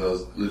 it's because I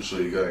was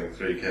literally going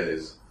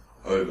 3Ks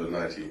over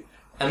 90.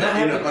 And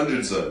that in happened,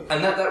 100 zone.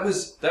 And that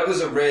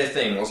was a rare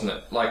thing, wasn't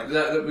it? Like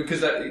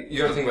because you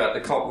got to think about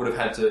it, the cop would have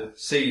had to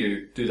see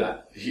you do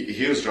that.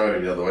 He was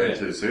driving the other way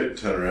too, so he had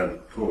to turn around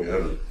and pull me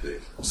over.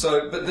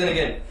 So, but then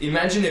again,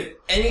 imagine if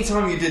any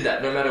time you did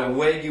that, no matter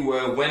where you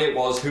were, when it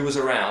was, who was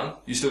around,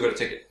 you still got a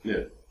ticket.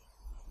 Yeah.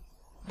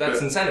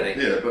 That's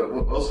insanity. Yeah, but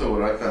also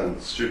what I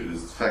found stupid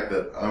is the fact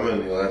that I'm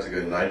only allowed to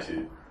go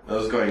 90. I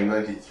was going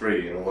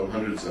 93 in a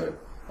 100 zone.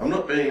 I'm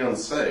not being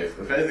unsafe.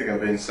 If anything, I'm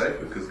being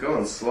safer, because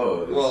going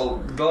slower... Well,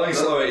 going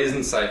slower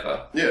isn't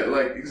safer. Yeah,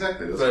 like,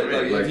 exactly. That's But what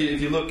I mean. like,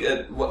 if you look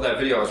at what that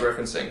video I was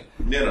referencing...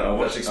 Yeah, no, I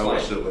watched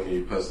explained. it when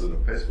you posted it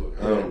on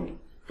Facebook.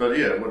 But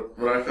yeah,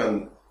 what I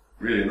found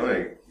really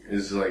annoying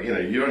is, like, you know,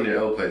 you're on your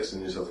L plates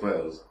in New South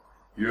Wales.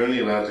 You're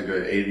only allowed to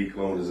go 80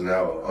 kilometres an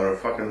hour on a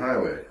fucking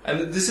highway.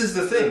 And this is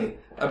the thing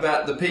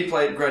about the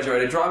P-plate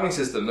graduated driving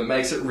system that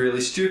makes it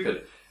really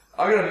stupid.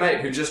 I got a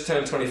mate who just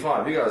turned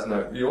 25. You guys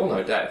know, you all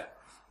know Dave.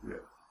 Yeah.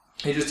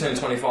 He just turned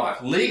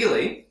 25.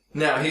 Legally,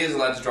 now he is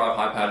allowed to drive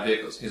high-powered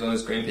vehicles. He's on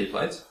his green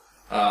P-plates.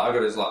 I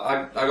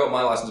got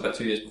my license about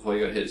 2 years before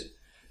he got his.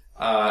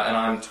 And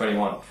I'm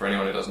 21, for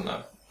anyone who doesn't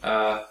know.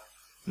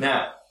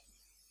 Now,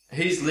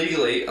 he's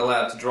legally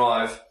allowed to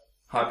drive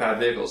high-powered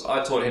vehicles.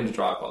 I taught him to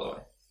drive, by the way.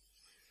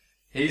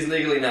 He's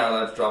legally now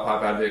allowed to drive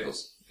high-powered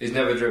vehicles. He's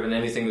never driven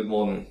anything with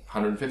more than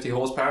 150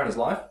 horsepower in his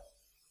life.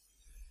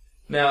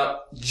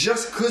 Now,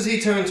 just because he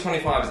turned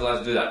 25 he's allowed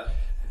to do that.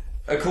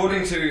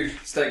 According to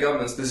state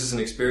governments, this is an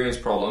experience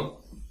problem.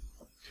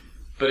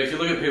 But if you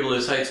look at people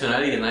who say turn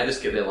 80 and they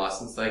just get their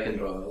license, they can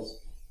drive those.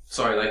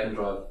 Sorry, they can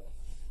drive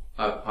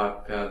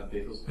high-powered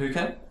vehicles. Who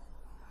can?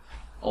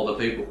 Older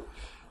people.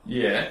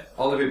 Yeah,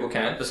 older people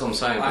can. That's what I'm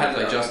saying. I had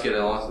They just get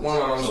their license. One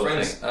of my mum's sort of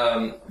friends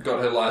thing.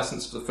 got her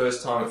license for the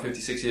first time at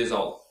 56 years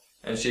old.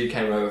 And she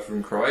came over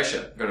from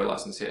Croatia, got her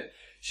license here.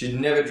 she'd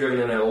never driven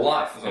in her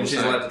life, and she's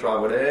allowed to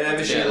drive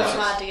whatever she It's likes.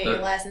 hard to get But-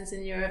 your license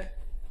in Europe.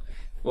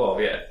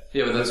 Well, yeah.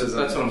 Yeah, but that's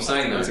what I'm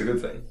saying, though. That's a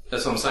good thing.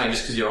 That's what I'm saying.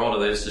 Just because you're older,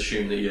 they just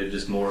assume that you're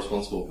just more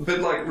responsible. But,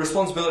 like,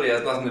 responsibility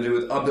has nothing to do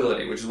with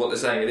ability, which is what they're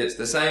saying it is.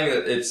 They're saying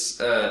that it's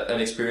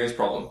an experience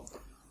problem.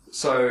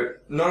 So,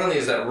 not only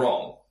is that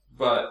wrong,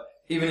 but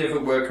even if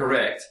it were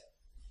correct,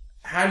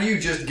 how do you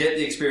just get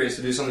the experience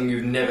to do something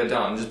you've never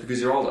done just because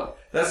you're older?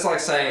 That's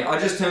like saying, I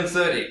just turned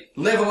 30.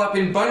 Level up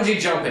in bungee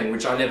jumping,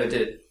 which I never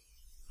did.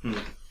 Well,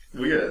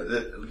 yeah,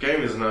 the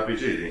game is an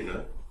RPG, you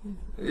know?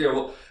 Yeah,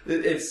 well,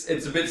 it's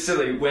a bit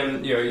silly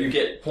when, you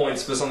get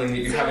points for something that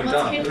you haven't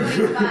Once you done.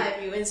 hit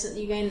 25,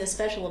 you gain the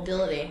special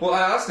ability. Well, I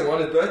asked him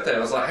on his birthday, I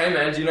was like, hey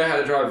man, do you know how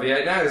to drive a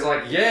V8 now? He's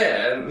like,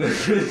 yeah, and he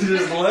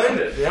just learned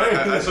it,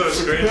 I saw a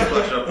screen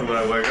flash up when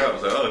I woke up. I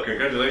was like, oh,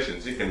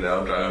 congratulations, you can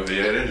now drive a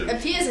V8 engine. It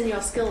appears in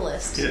your skill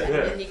list, Yeah.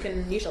 and you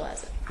can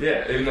utilize it.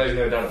 Yeah, even though he's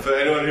never done it. For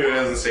anyone who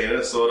hasn't seen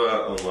it, Sword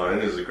Art Online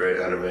is a great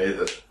anime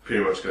that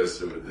pretty much goes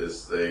through with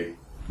this.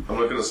 I'm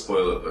not going to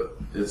spoil it, but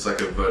it's like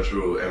a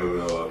virtual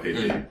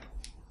MMORPG.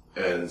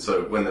 And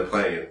so when they're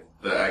playing it,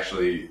 they're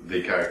actually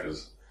the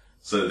characters.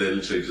 So they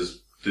literally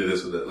just do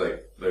this with it,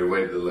 like, they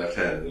wave the left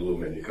hand, and the little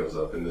menu comes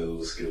up, and the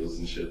little skills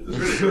and shit.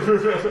 It's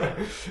really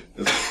cool.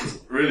 It's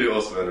really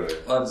awesome anime.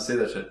 I'd love to see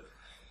that shit.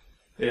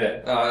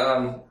 Yeah,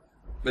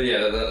 but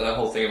yeah, the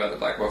whole thing about the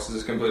black boxes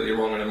is completely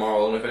wrong and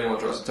immoral, and if anyone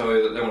tries to tell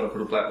you that they want to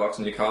put a black box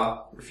in your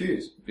car,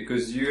 refuse.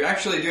 Because you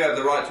actually do have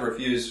the right to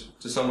refuse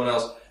to someone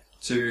else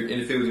to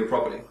interfere with your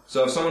property.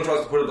 So if someone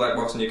tries to put a black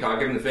box in your car,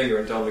 give them the finger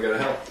and tell them to go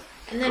to hell.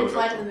 And then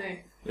fly to the moon,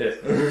 Yeah.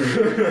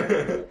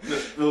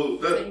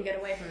 Well, so you can get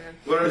away from them.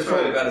 what It's I'm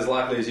probably saying, about as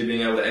likely as you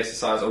being able to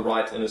exercise a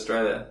right in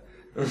Australia.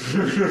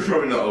 you're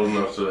probably not old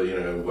enough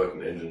to, work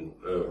an engine,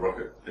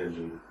 rocket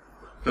engine.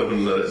 No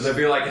one knows. They'd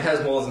be like, it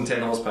has more than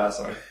 10 horsepower,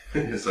 sorry.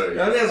 Sorry. It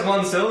only has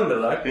one cylinder,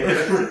 though.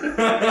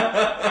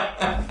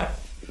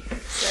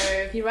 So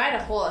if you ride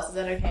a horse, is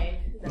that okay?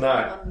 Is that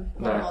No. one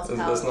No, horsepower?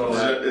 that's not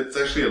allowed. It's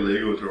actually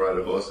illegal to ride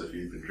a horse if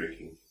you've been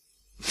drinking.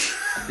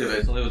 Yeah, but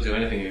it's illegal to do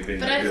anything you've been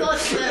But I doing. thought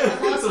the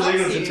horse It's illegal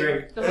helps to you.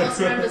 drink. The horse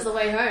remembers the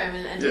way home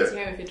and takes you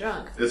home if you're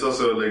drunk. It's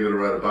also illegal to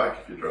ride a bike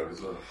if you're drunk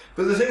as well.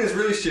 But the thing that's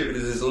really stupid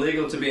is it's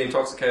illegal to be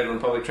intoxicated on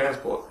public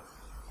transport.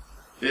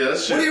 Yeah,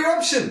 that's What true. are your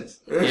options?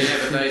 Yeah,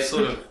 but they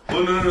sort of...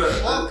 Well,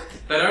 no. Walk.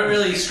 They don't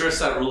really stress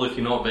that rule if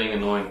you're not being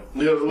annoying.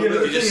 Yeah, well, Yeah, but the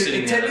You're thing just is,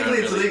 sitting there, technically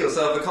they it's don't really- illegal,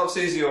 so if a cop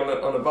sees you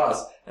on a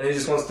bus and he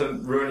just wants to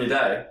ruin your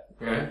day,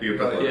 You get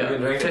back Yeah, You've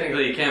been drinking.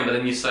 technically you can, but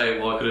then you say,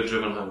 well, I could have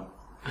driven home.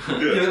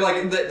 Yeah,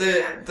 like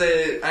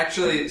they're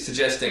actually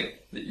suggesting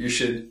that you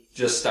should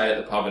just stay at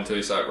the pub until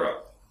you sober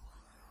up.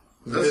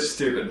 It's a bit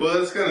stupid. Well,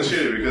 that's kind of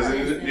shitty because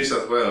in New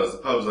South Wales, the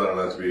pubs aren't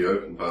allowed to be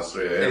open past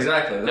 3 a.m.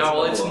 Exactly. That's No,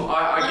 well, the it's... law.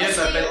 I get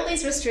Honestly, that, all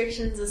these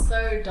restrictions are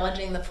so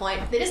dodging the point.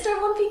 They just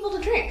don't want people to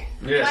drink.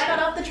 Yes. Why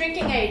not up the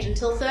drinking age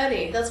until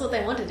 30? That's what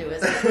they want to do,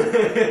 isn't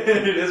it?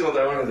 It is what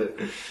they want to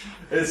do.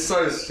 It's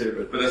so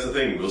stupid. But that's the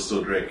thing, we'll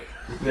still drink.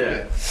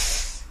 Yeah.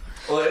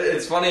 Well,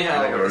 it's funny Make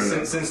how our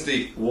own since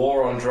the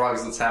war on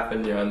drugs that's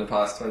happened, in the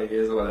past 20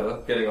 years or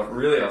whatever, getting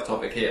really off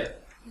topic here.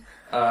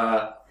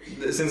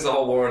 Since the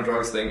whole war on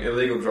drugs thing,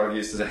 illegal drug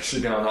use has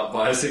actually gone up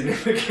by a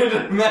significant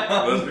Well,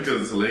 amount. that's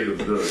because it's illegal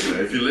to do it.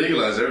 If you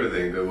legalize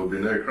everything, there will be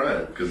no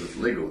crime because it's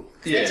legal.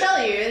 They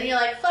tell you, and you're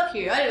like, fuck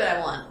you, I do what I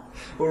want.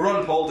 Well,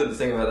 Ron Paul did the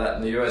thing about that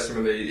in the US.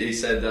 Remember, he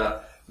said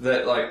that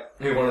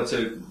he wanted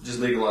to just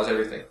legalize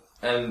everything,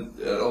 and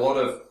a lot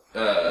of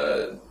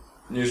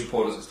news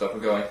reporters and stuff were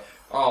going,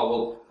 "Oh,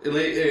 well,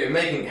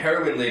 making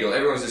heroin legal,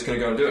 everyone's just going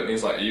to go and do it." And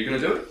he's like, "Are you going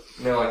to do it?"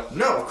 And they're like,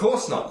 "No, of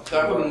course not."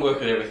 That wouldn't work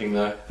with everything,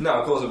 though. No,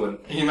 of course it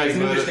wouldn't. You make It's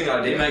an murder, interesting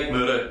idea. You make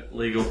murder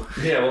legal.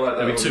 Yeah, well,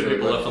 There'll be that two would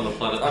people work. left on the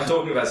planet. I'm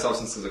talking about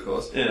substances, of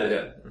course.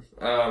 Yeah.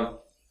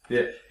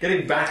 Yeah.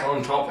 Getting back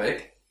on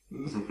topic,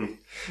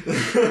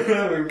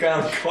 we've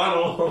gone quite a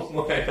long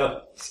way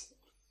up.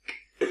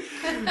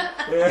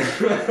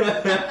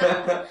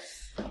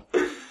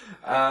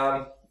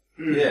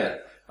 Yeah,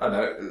 I don't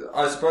know.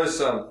 I suppose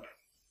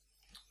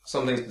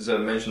some things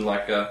deserve mention.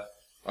 Like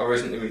I've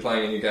recently been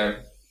playing a new game.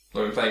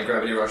 I've been playing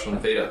Gravity Rush on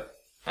Vita,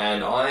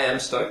 and I am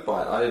stoked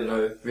by it. I didn't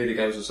know Vita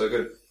games were so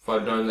good. If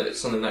I'd known that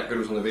something that good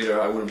was on the Vita,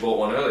 I would have bought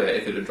one earlier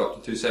if it had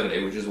dropped to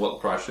 $270, which is what the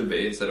price should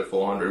be, instead of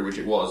 $400, which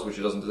it was, which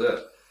it doesn't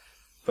deserve.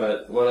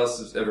 But what else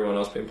has everyone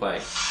else been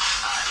playing?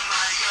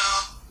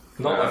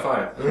 Not my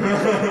phone.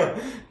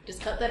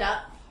 Just cut that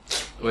out.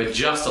 We're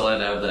just allowed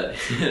to have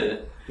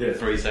that. Yeah.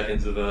 3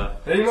 seconds of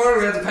Anymore,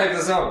 we have to pay for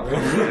the song.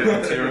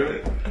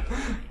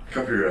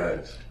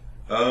 Copyright.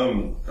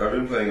 I've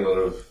been playing a lot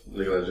of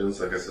League of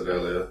Legends, like I said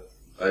earlier.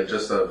 I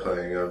just started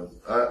playing.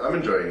 I'm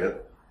enjoying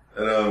it.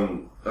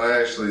 And I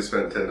actually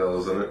spent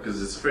 $10 on it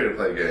because it's a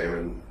free-to-play game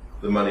and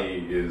the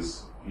money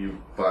is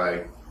you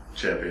buy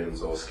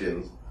champions or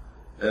skins.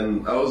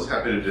 And I was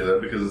happy to do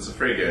that because it's a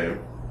free game.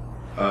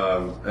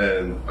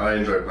 And I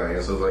enjoy playing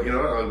it, so I was like, you know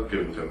what, I'll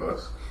give them $10.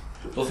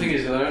 Well, the thing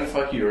is, if they don't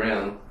fuck you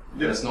around,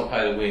 and it's not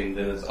pay to win,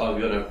 then it's, oh,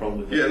 you've got no problem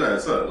with it. Yeah, no,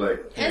 it's not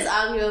like... There's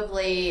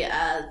arguably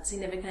a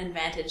significant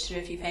advantage to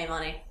if you pay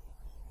money.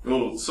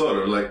 Well, sort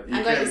of, like...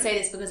 I'm going to say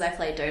this because I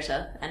play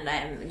Dota, and I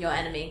am your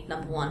enemy,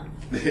 number one.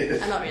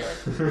 I'm not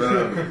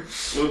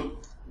really.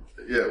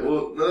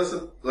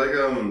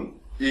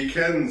 You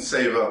can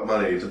save up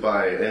money to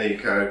buy any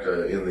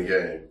character in the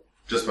game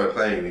just by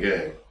playing the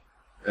game.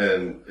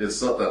 And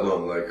it's not that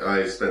long. Like,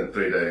 I spent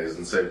 3 days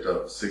and saved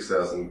up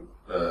 6,000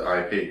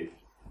 IP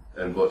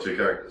and bought 2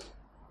 characters.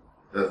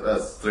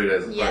 That's 3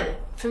 days of playing.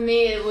 For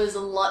me, it was a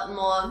lot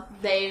more.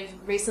 They've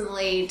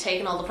recently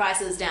taken all the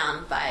prices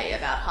down by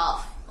about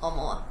half or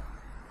more.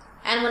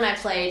 And when I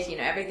played,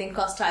 everything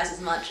cost twice as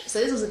much. So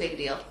this was a big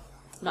deal.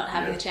 Not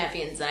having the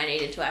champions that I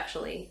needed to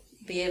actually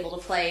be able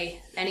to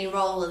play any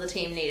role that the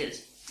team needed.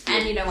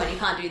 And when you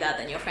can't do that,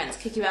 then your friends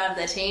kick you out of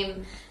their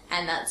team,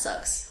 and that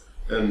sucks.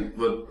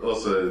 But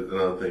also,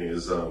 another thing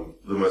is the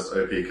most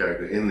OP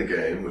character in the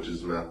game, which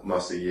is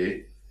Master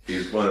Yi.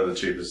 He's one of the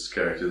cheapest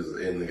characters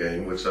in the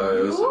game, which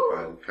I also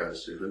find kind of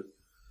stupid.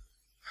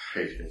 I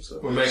hate him so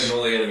much. We're making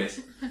all the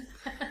enemies.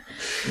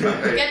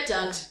 Get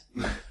dunked.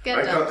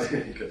 Get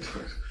dunked.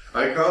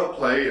 I can't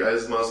play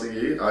as Master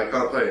Yi. I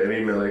can't play any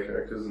melee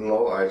characters in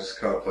LoL. I just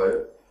can't play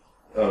it.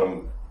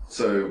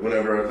 So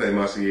whenever I play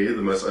Master Yi,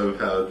 the most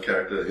overpowered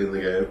character in the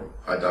game,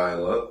 I die a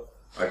lot.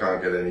 I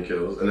can't get any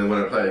kills. And then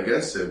when I play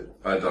against him,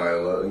 I die a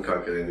lot and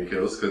can't get any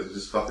kills because he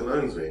just fucking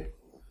owns me.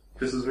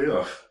 Pisses me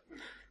off.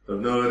 I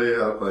have no idea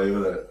how to play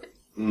him and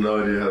no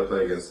idea how to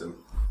play against him.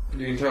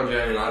 You can tell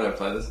Jamie and I don't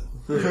play this.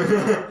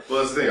 Well,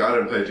 that's the thing, I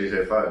don't play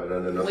GTA 5 and I know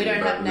nothing about We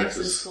don't have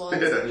Nexus.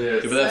 squads. Yeah,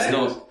 but that's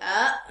not...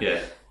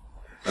 Yeah.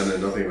 I know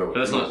nothing about...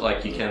 But that's not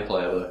like you can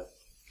play other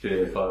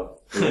GTA 5.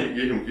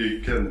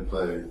 You can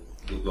play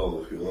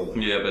LoL if you want.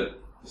 Yeah, but...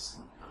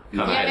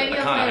 Maybe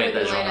I'll play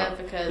with you later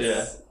because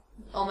Yeah.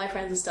 all my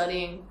friends are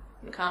studying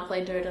and can't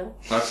play Dota.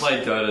 I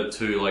played Dota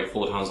 2 like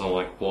 4 times and I'm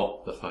like,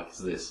 what the fuck is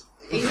this?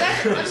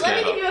 Exactly.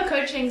 Let me give you a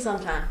coaching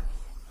sometime.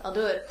 I'll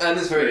do it. And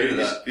it's very good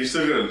at that. You're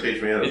still going to teach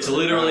me how to It's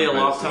literally a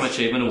lifetime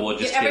achievement award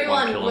just to get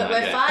one kill on we're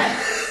that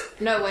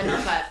 5. No, we're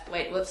not 5.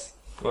 Wait, whoops.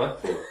 What?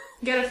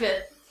 Get a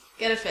 5th.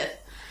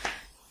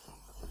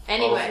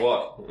 Anyway. Of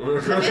what? The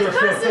 5th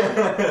person.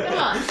 Come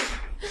on.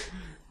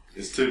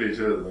 It's 2v2 at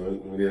the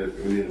moment. We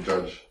need a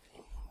judge.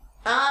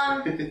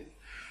 I'll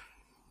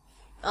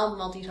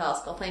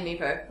multitask. I'll play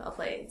Meepo. I'll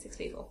play 6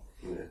 people.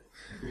 Yeah.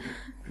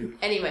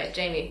 Anyway,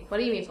 Jamie, what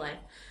are you playing?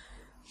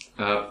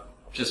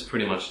 Just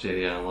pretty much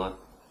GTA Online.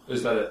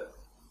 Is that it?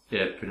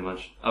 Yeah, pretty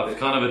much. I've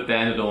kind of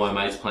abandoned all my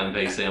mates playing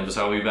PC. I'm just,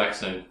 I'll be back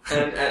soon.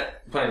 And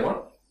playing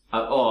what?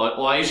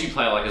 I usually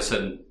play like a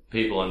certain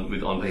people on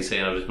PC,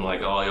 and I've just been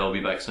like, oh, yeah, I'll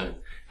be back soon.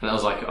 And that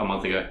was like a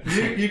month ago.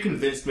 You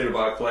convinced me to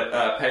buy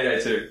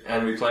Payday 2,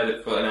 and we played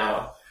it for an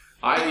hour.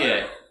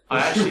 I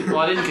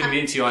didn't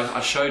convince you.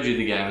 I showed you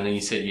the game, and then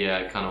you said, yeah,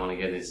 I kind of want to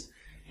get this.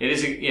 It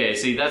is,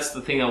 see, that's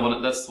the thing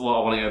that's what I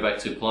want to go back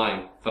to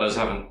playing, but I just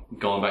haven't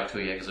gone back to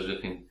it yet because I've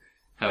just been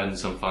having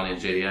some fun in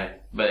GTA.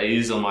 But it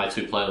is on my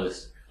 2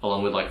 playlists,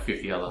 along with like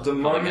 50 other The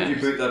moment games. you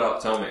boot that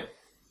up, tell me.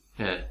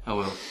 Yeah, I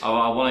will.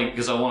 I want to,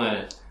 because I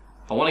want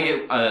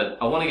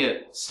to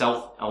get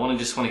stealth. I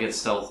just want to get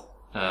stealth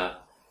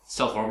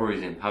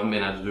robberies in. Haven't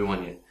been able to do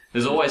one yet.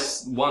 There's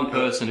always one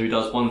person who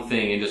does one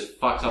thing and just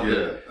fucks up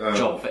the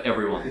job for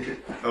everyone.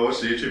 I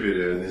watched a YouTube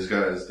video and these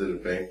guys did a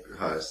bank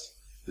heist.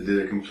 They did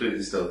it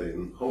completely stealthy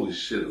and holy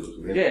shit, it was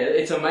amazing. Yeah,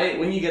 it's amazing.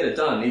 When you get it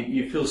done,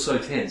 you feel so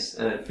tense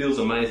and it feels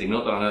amazing.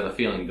 Not that I know the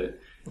feeling, but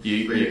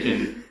you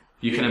can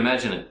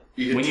imagine it.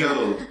 You can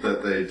tell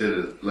that they did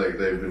it, like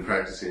they've been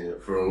practicing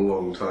it for a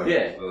long time.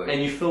 Yeah, like,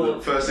 and you feel...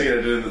 The first thing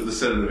they do in the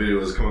set of the video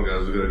was, come on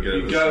guys, we've got to get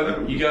it.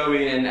 You go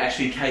in and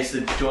actually case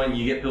the joint,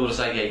 you get people to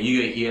say, yeah,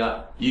 you go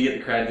here, you get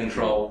the crowd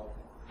control,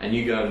 and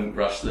you go and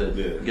rush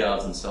the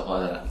guards and stuff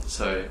like that.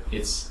 So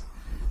it's,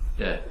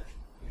 and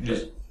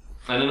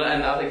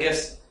I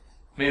guess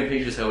me and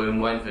Peter said we've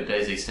been waiting for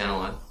DayZ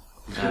standalone.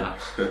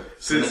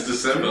 Since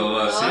December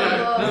last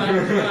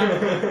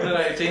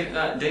year.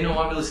 No, Dino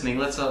might be listening.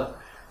 Let's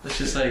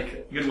just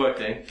say, good work,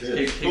 Dean.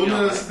 Yeah. Keep Well, no,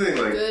 going. that's the thing,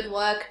 like... Good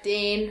work,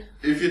 Dean.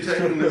 If you're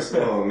taking this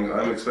long,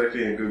 I'm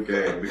expecting a good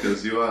game,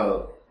 because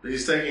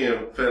he's taking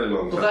a fairly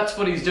long time. Well, that's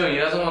what he's doing. He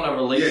doesn't want to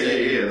release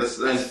it. Yeah. That's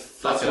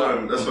what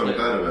I'm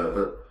glad about,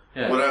 but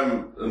what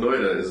I'm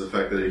annoyed at is the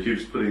fact that he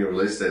keeps putting a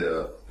release date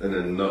out, and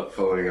then not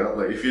following up.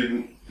 Like, if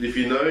you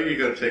know you're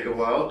going to take a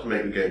while to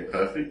make the game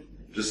perfect,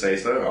 just say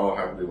so, I'll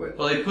happily wait.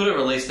 Well, he put a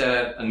release date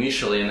out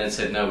initially and then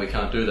said, no, we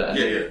can't do that.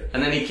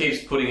 And then he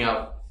keeps putting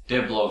up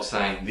devlogs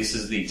saying, this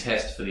is the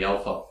test for the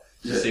alpha,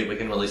 to see if we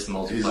can release the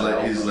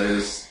multiplayer His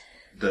latest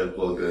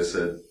devlog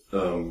said,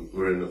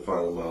 we're in the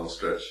final mile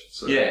stretch.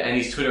 So. Yeah, and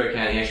his Twitter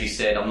account, he actually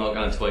said, I'm not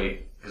going to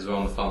tweet because we're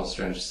on the final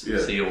stretch.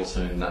 See you all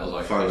soon. And that was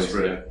like final 2 weeks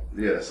ago.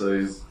 Yeah, so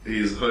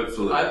he's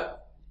hopeful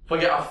that...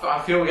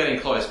 I feel we're getting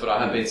close, but I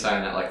have been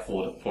saying that like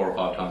 4 or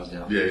 5 times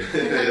now. Yeah.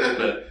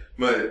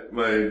 But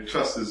my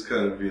trust is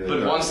kind of...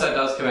 But once that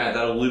does come out,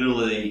 that'll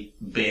literally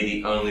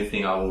be the only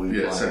thing I will be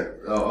playing. Yeah, same.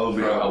 I'll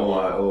be up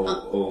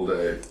all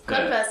day.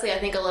 Conversely, I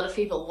think a lot of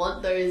people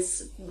want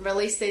those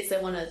release dates.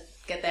 They want to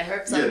get their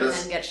hopes up and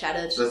then get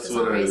shattered for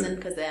some reason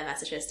because they're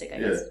masochistic, I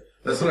guess.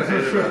 That's what I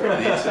hate about the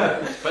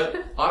internet.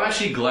 But I'm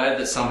actually glad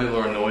that some people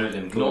are annoyed at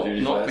him. Call of Duty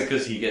Not players.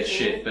 because he gets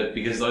shit, but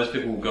because those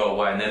people will go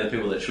away and they're the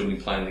people that should be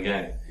playing the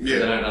game. Yeah.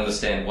 They don't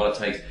understand what it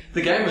takes.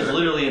 The game was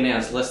literally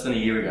announced less than a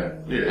year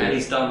ago. Yeah. And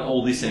he's done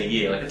all this in a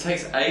year. Like, it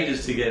takes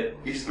ages to get...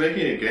 He's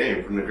making a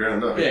game from the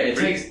ground up. Yeah, it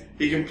takes...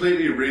 He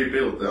completely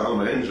rebuilt the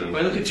Armour engine. I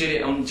mean, look at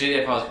GTA 5 is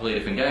a completely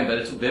different game, but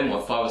it took them,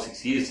 5 or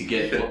 6 years to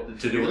get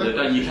to do what they've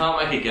done. You can't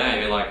make a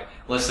game in, like,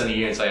 less than a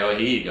year and say, oh,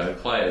 here you go,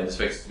 play it, and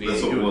expect it to be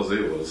That's what good.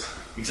 it was.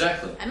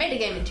 Exactly. I made a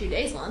game in 2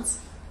 days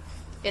once.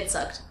 It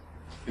sucked.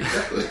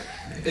 Exactly.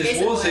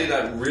 Is War Z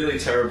that really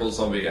terrible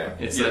zombie game?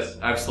 It's Yes.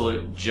 an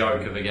absolute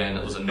joke of a game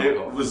that was a It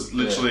knockoff. was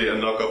literally a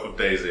knockoff of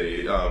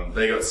DayZ.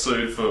 They got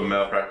sued for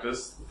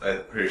malpractice,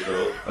 I'm pretty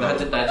sure. They had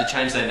to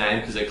change their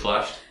name because they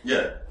clashed.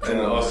 Yeah, and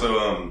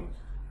also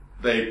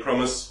they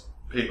promised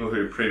people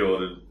who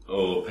pre-ordered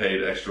or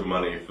paid extra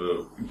money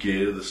for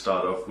gear to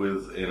start off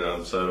with in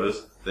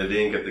servers. They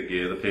didn't get the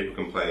gear, the people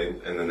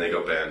complained, and then they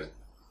got banned.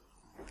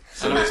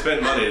 So they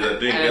spent money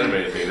that didn't get them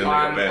anything, then they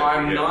got banned.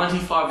 I'm Yeah.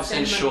 95%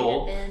 Spend money,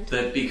 sure get banned.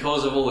 that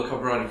because of all the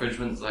copyright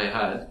infringements they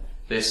had,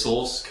 their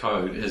source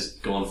code has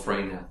gone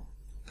free now.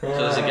 So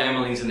there's a game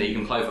on the internet you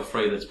can play for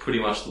free that's pretty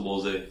much the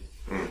War Z.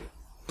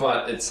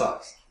 But it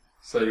sucks.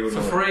 So you would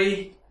For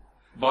free,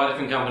 by a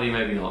different company,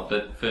 maybe not,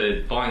 but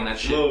for buying that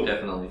shit, Well,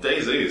 definitely.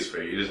 DayZ is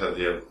free. You just have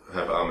to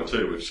have Armour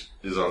 2, which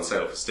is on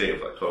sale for Steam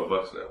for like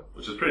 $12 now,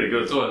 which is pretty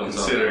good It's always on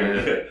sale,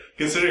 considering yeah.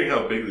 considering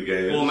how big the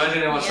game is. Well,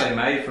 imagine how much Yeah. they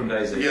made from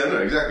DayZ. Yeah, no,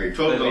 exactly. They'd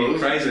 $12. be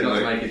crazy not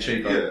to like- make it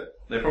cheaper. Yeah.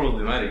 They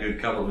probably made a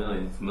good couple of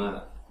million from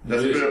that.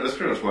 That's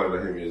pretty much why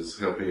Bohemia's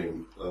helping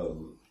him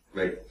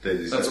make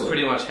DayZ. That's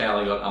pretty much how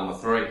they got Armour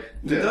 3.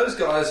 Did those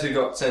guys who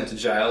got sent to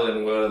jail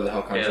in whatever the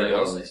hell country Yeah, they it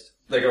got was? released.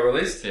 They got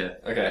released? Yeah.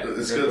 Okay.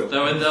 It's Very good. They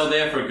were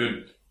there for a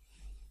good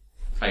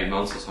 8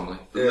 months or something.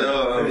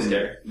 Yeah, pretty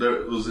scary.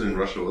 It was in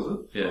Russia, was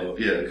it? Yeah. Oh,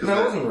 yeah, because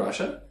No, it wasn't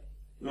Russia.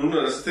 Well,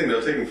 no, that's the thing. They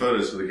were taking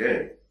photos for the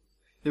game.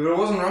 Yeah, but it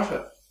wasn't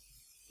Russia.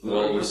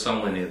 Well, it was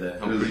somewhere near there.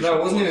 I'm It was- pretty No, sure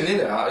it wasn't even in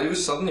there. It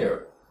was Southern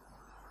Europe.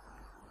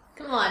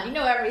 Come on, you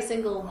know every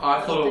single...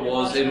 I thought it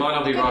was. It might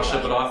not be Russia,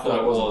 but I thought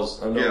it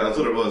was. Yeah, I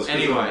thought it was. 'cause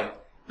Anyway.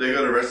 they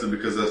got arrested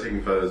because they were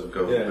taking photos of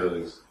government Yeah.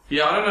 buildings.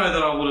 Yeah, I don't know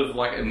that I would have,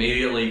 like,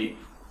 immediately,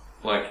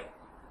 like,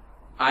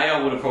 A,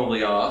 I would have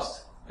probably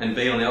asked, and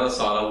B, on the other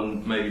side, I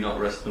wouldn't maybe not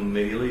arrest them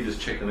immediately, just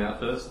check them out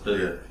first. But,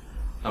 Yeah.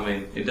 I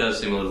mean, it does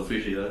seem a little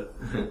fishy, though.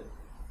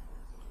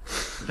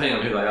 Depending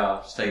on who they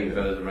are, just taking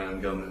photos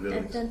around government Dun,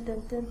 buildings. dun,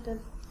 dun, dun, dun.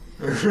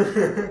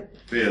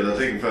 But yeah, they're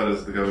taking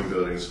photos of the government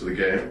buildings for the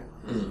game,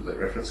 that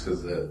reference,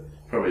 because they're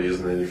probably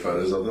using any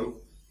photos of them,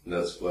 and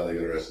that's why they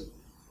got arrested.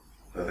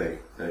 I think.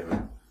 Anyway.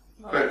 Well,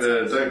 But,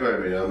 that's- don't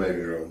quote me, I may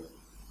be wrong.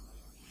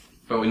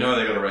 But we know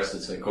they got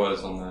arrested, so quote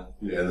us on that.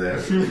 Yeah, and they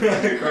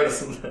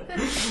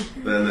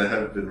then they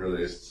have been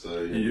released,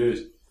 so yeah.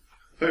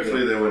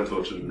 Hopefully they weren't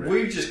tortured and raped.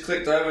 We've just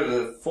clicked over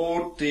to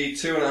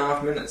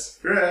 42.5 minutes.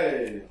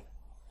 Hooray!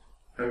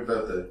 Happy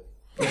birthday.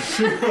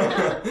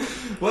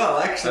 Well,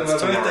 actually,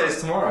 That's my tomorrow. birthday is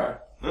tomorrow.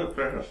 Oh,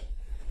 fair enough.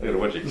 I gotta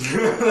watch it.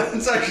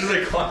 That's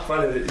actually quite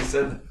funny that you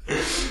said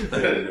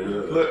that.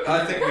 Look,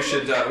 I think we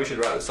should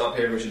wrap this up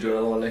here and we should do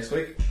another one next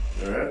week.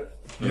 Alright.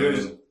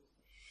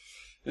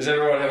 Does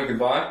everyone have a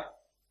goodbye?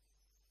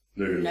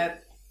 Nope.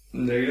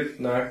 Negative?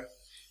 No.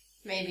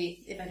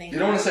 Maybe, if I think... You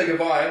don't want to say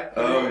goodbye?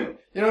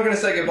 You're not going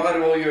to say goodbye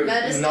to all your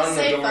No, just non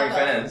say adoring fuck off.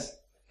 fans?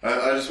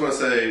 I just want to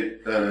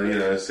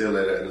say, see you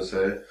later,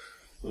 NSA.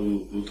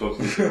 We'll talk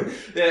to you.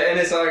 Yeah,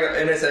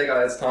 NSA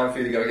guy, it's time for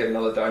you to go get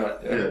another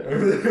donut. Yeah.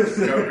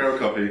 Grab a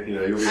copy,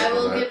 you'll be I up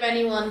will on give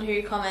anyone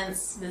who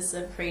comments this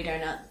a free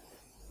donut.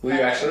 Will you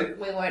But actually?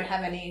 We won't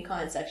have any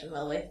comment section,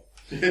 will we?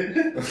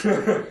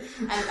 that.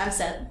 I'm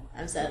set.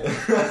 I'm set.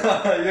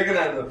 You're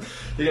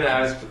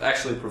gonna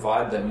actually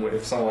provide them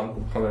if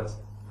someone comments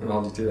and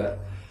hold you to that.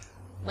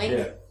 Wink?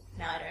 Yeah.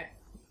 No, I don't.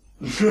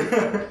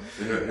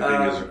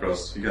 Fingers are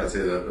crossed. You can't see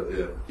that, but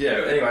yeah.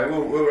 Yeah. Anyway,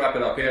 we'll wrap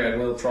it up here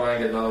and we'll try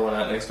and get another one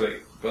out next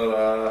week. But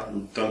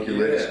We'll dunk you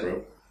later, Yeah.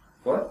 scrub.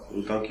 what?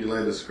 We'll dunk you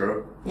later,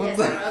 scrub. Yes,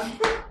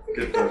 Scrub.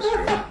 Good time,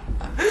 scrub.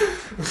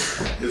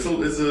 It's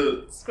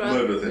a Scrub.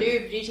 MOBA thing.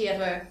 Noob,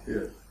 GTFO.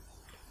 Yeah.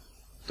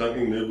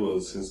 Dunking noob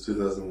lords since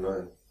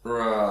 2009.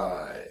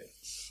 Right.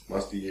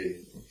 Master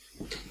Yi.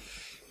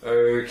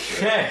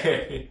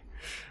 Okay.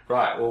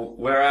 Right. Well,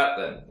 we're out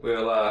then.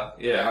 We'll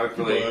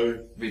hopefully Bye.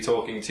 be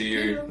talking to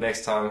you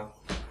next time.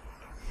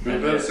 But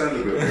better sound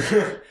a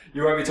bit.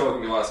 You won't be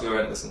talking to us. We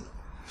won't listen.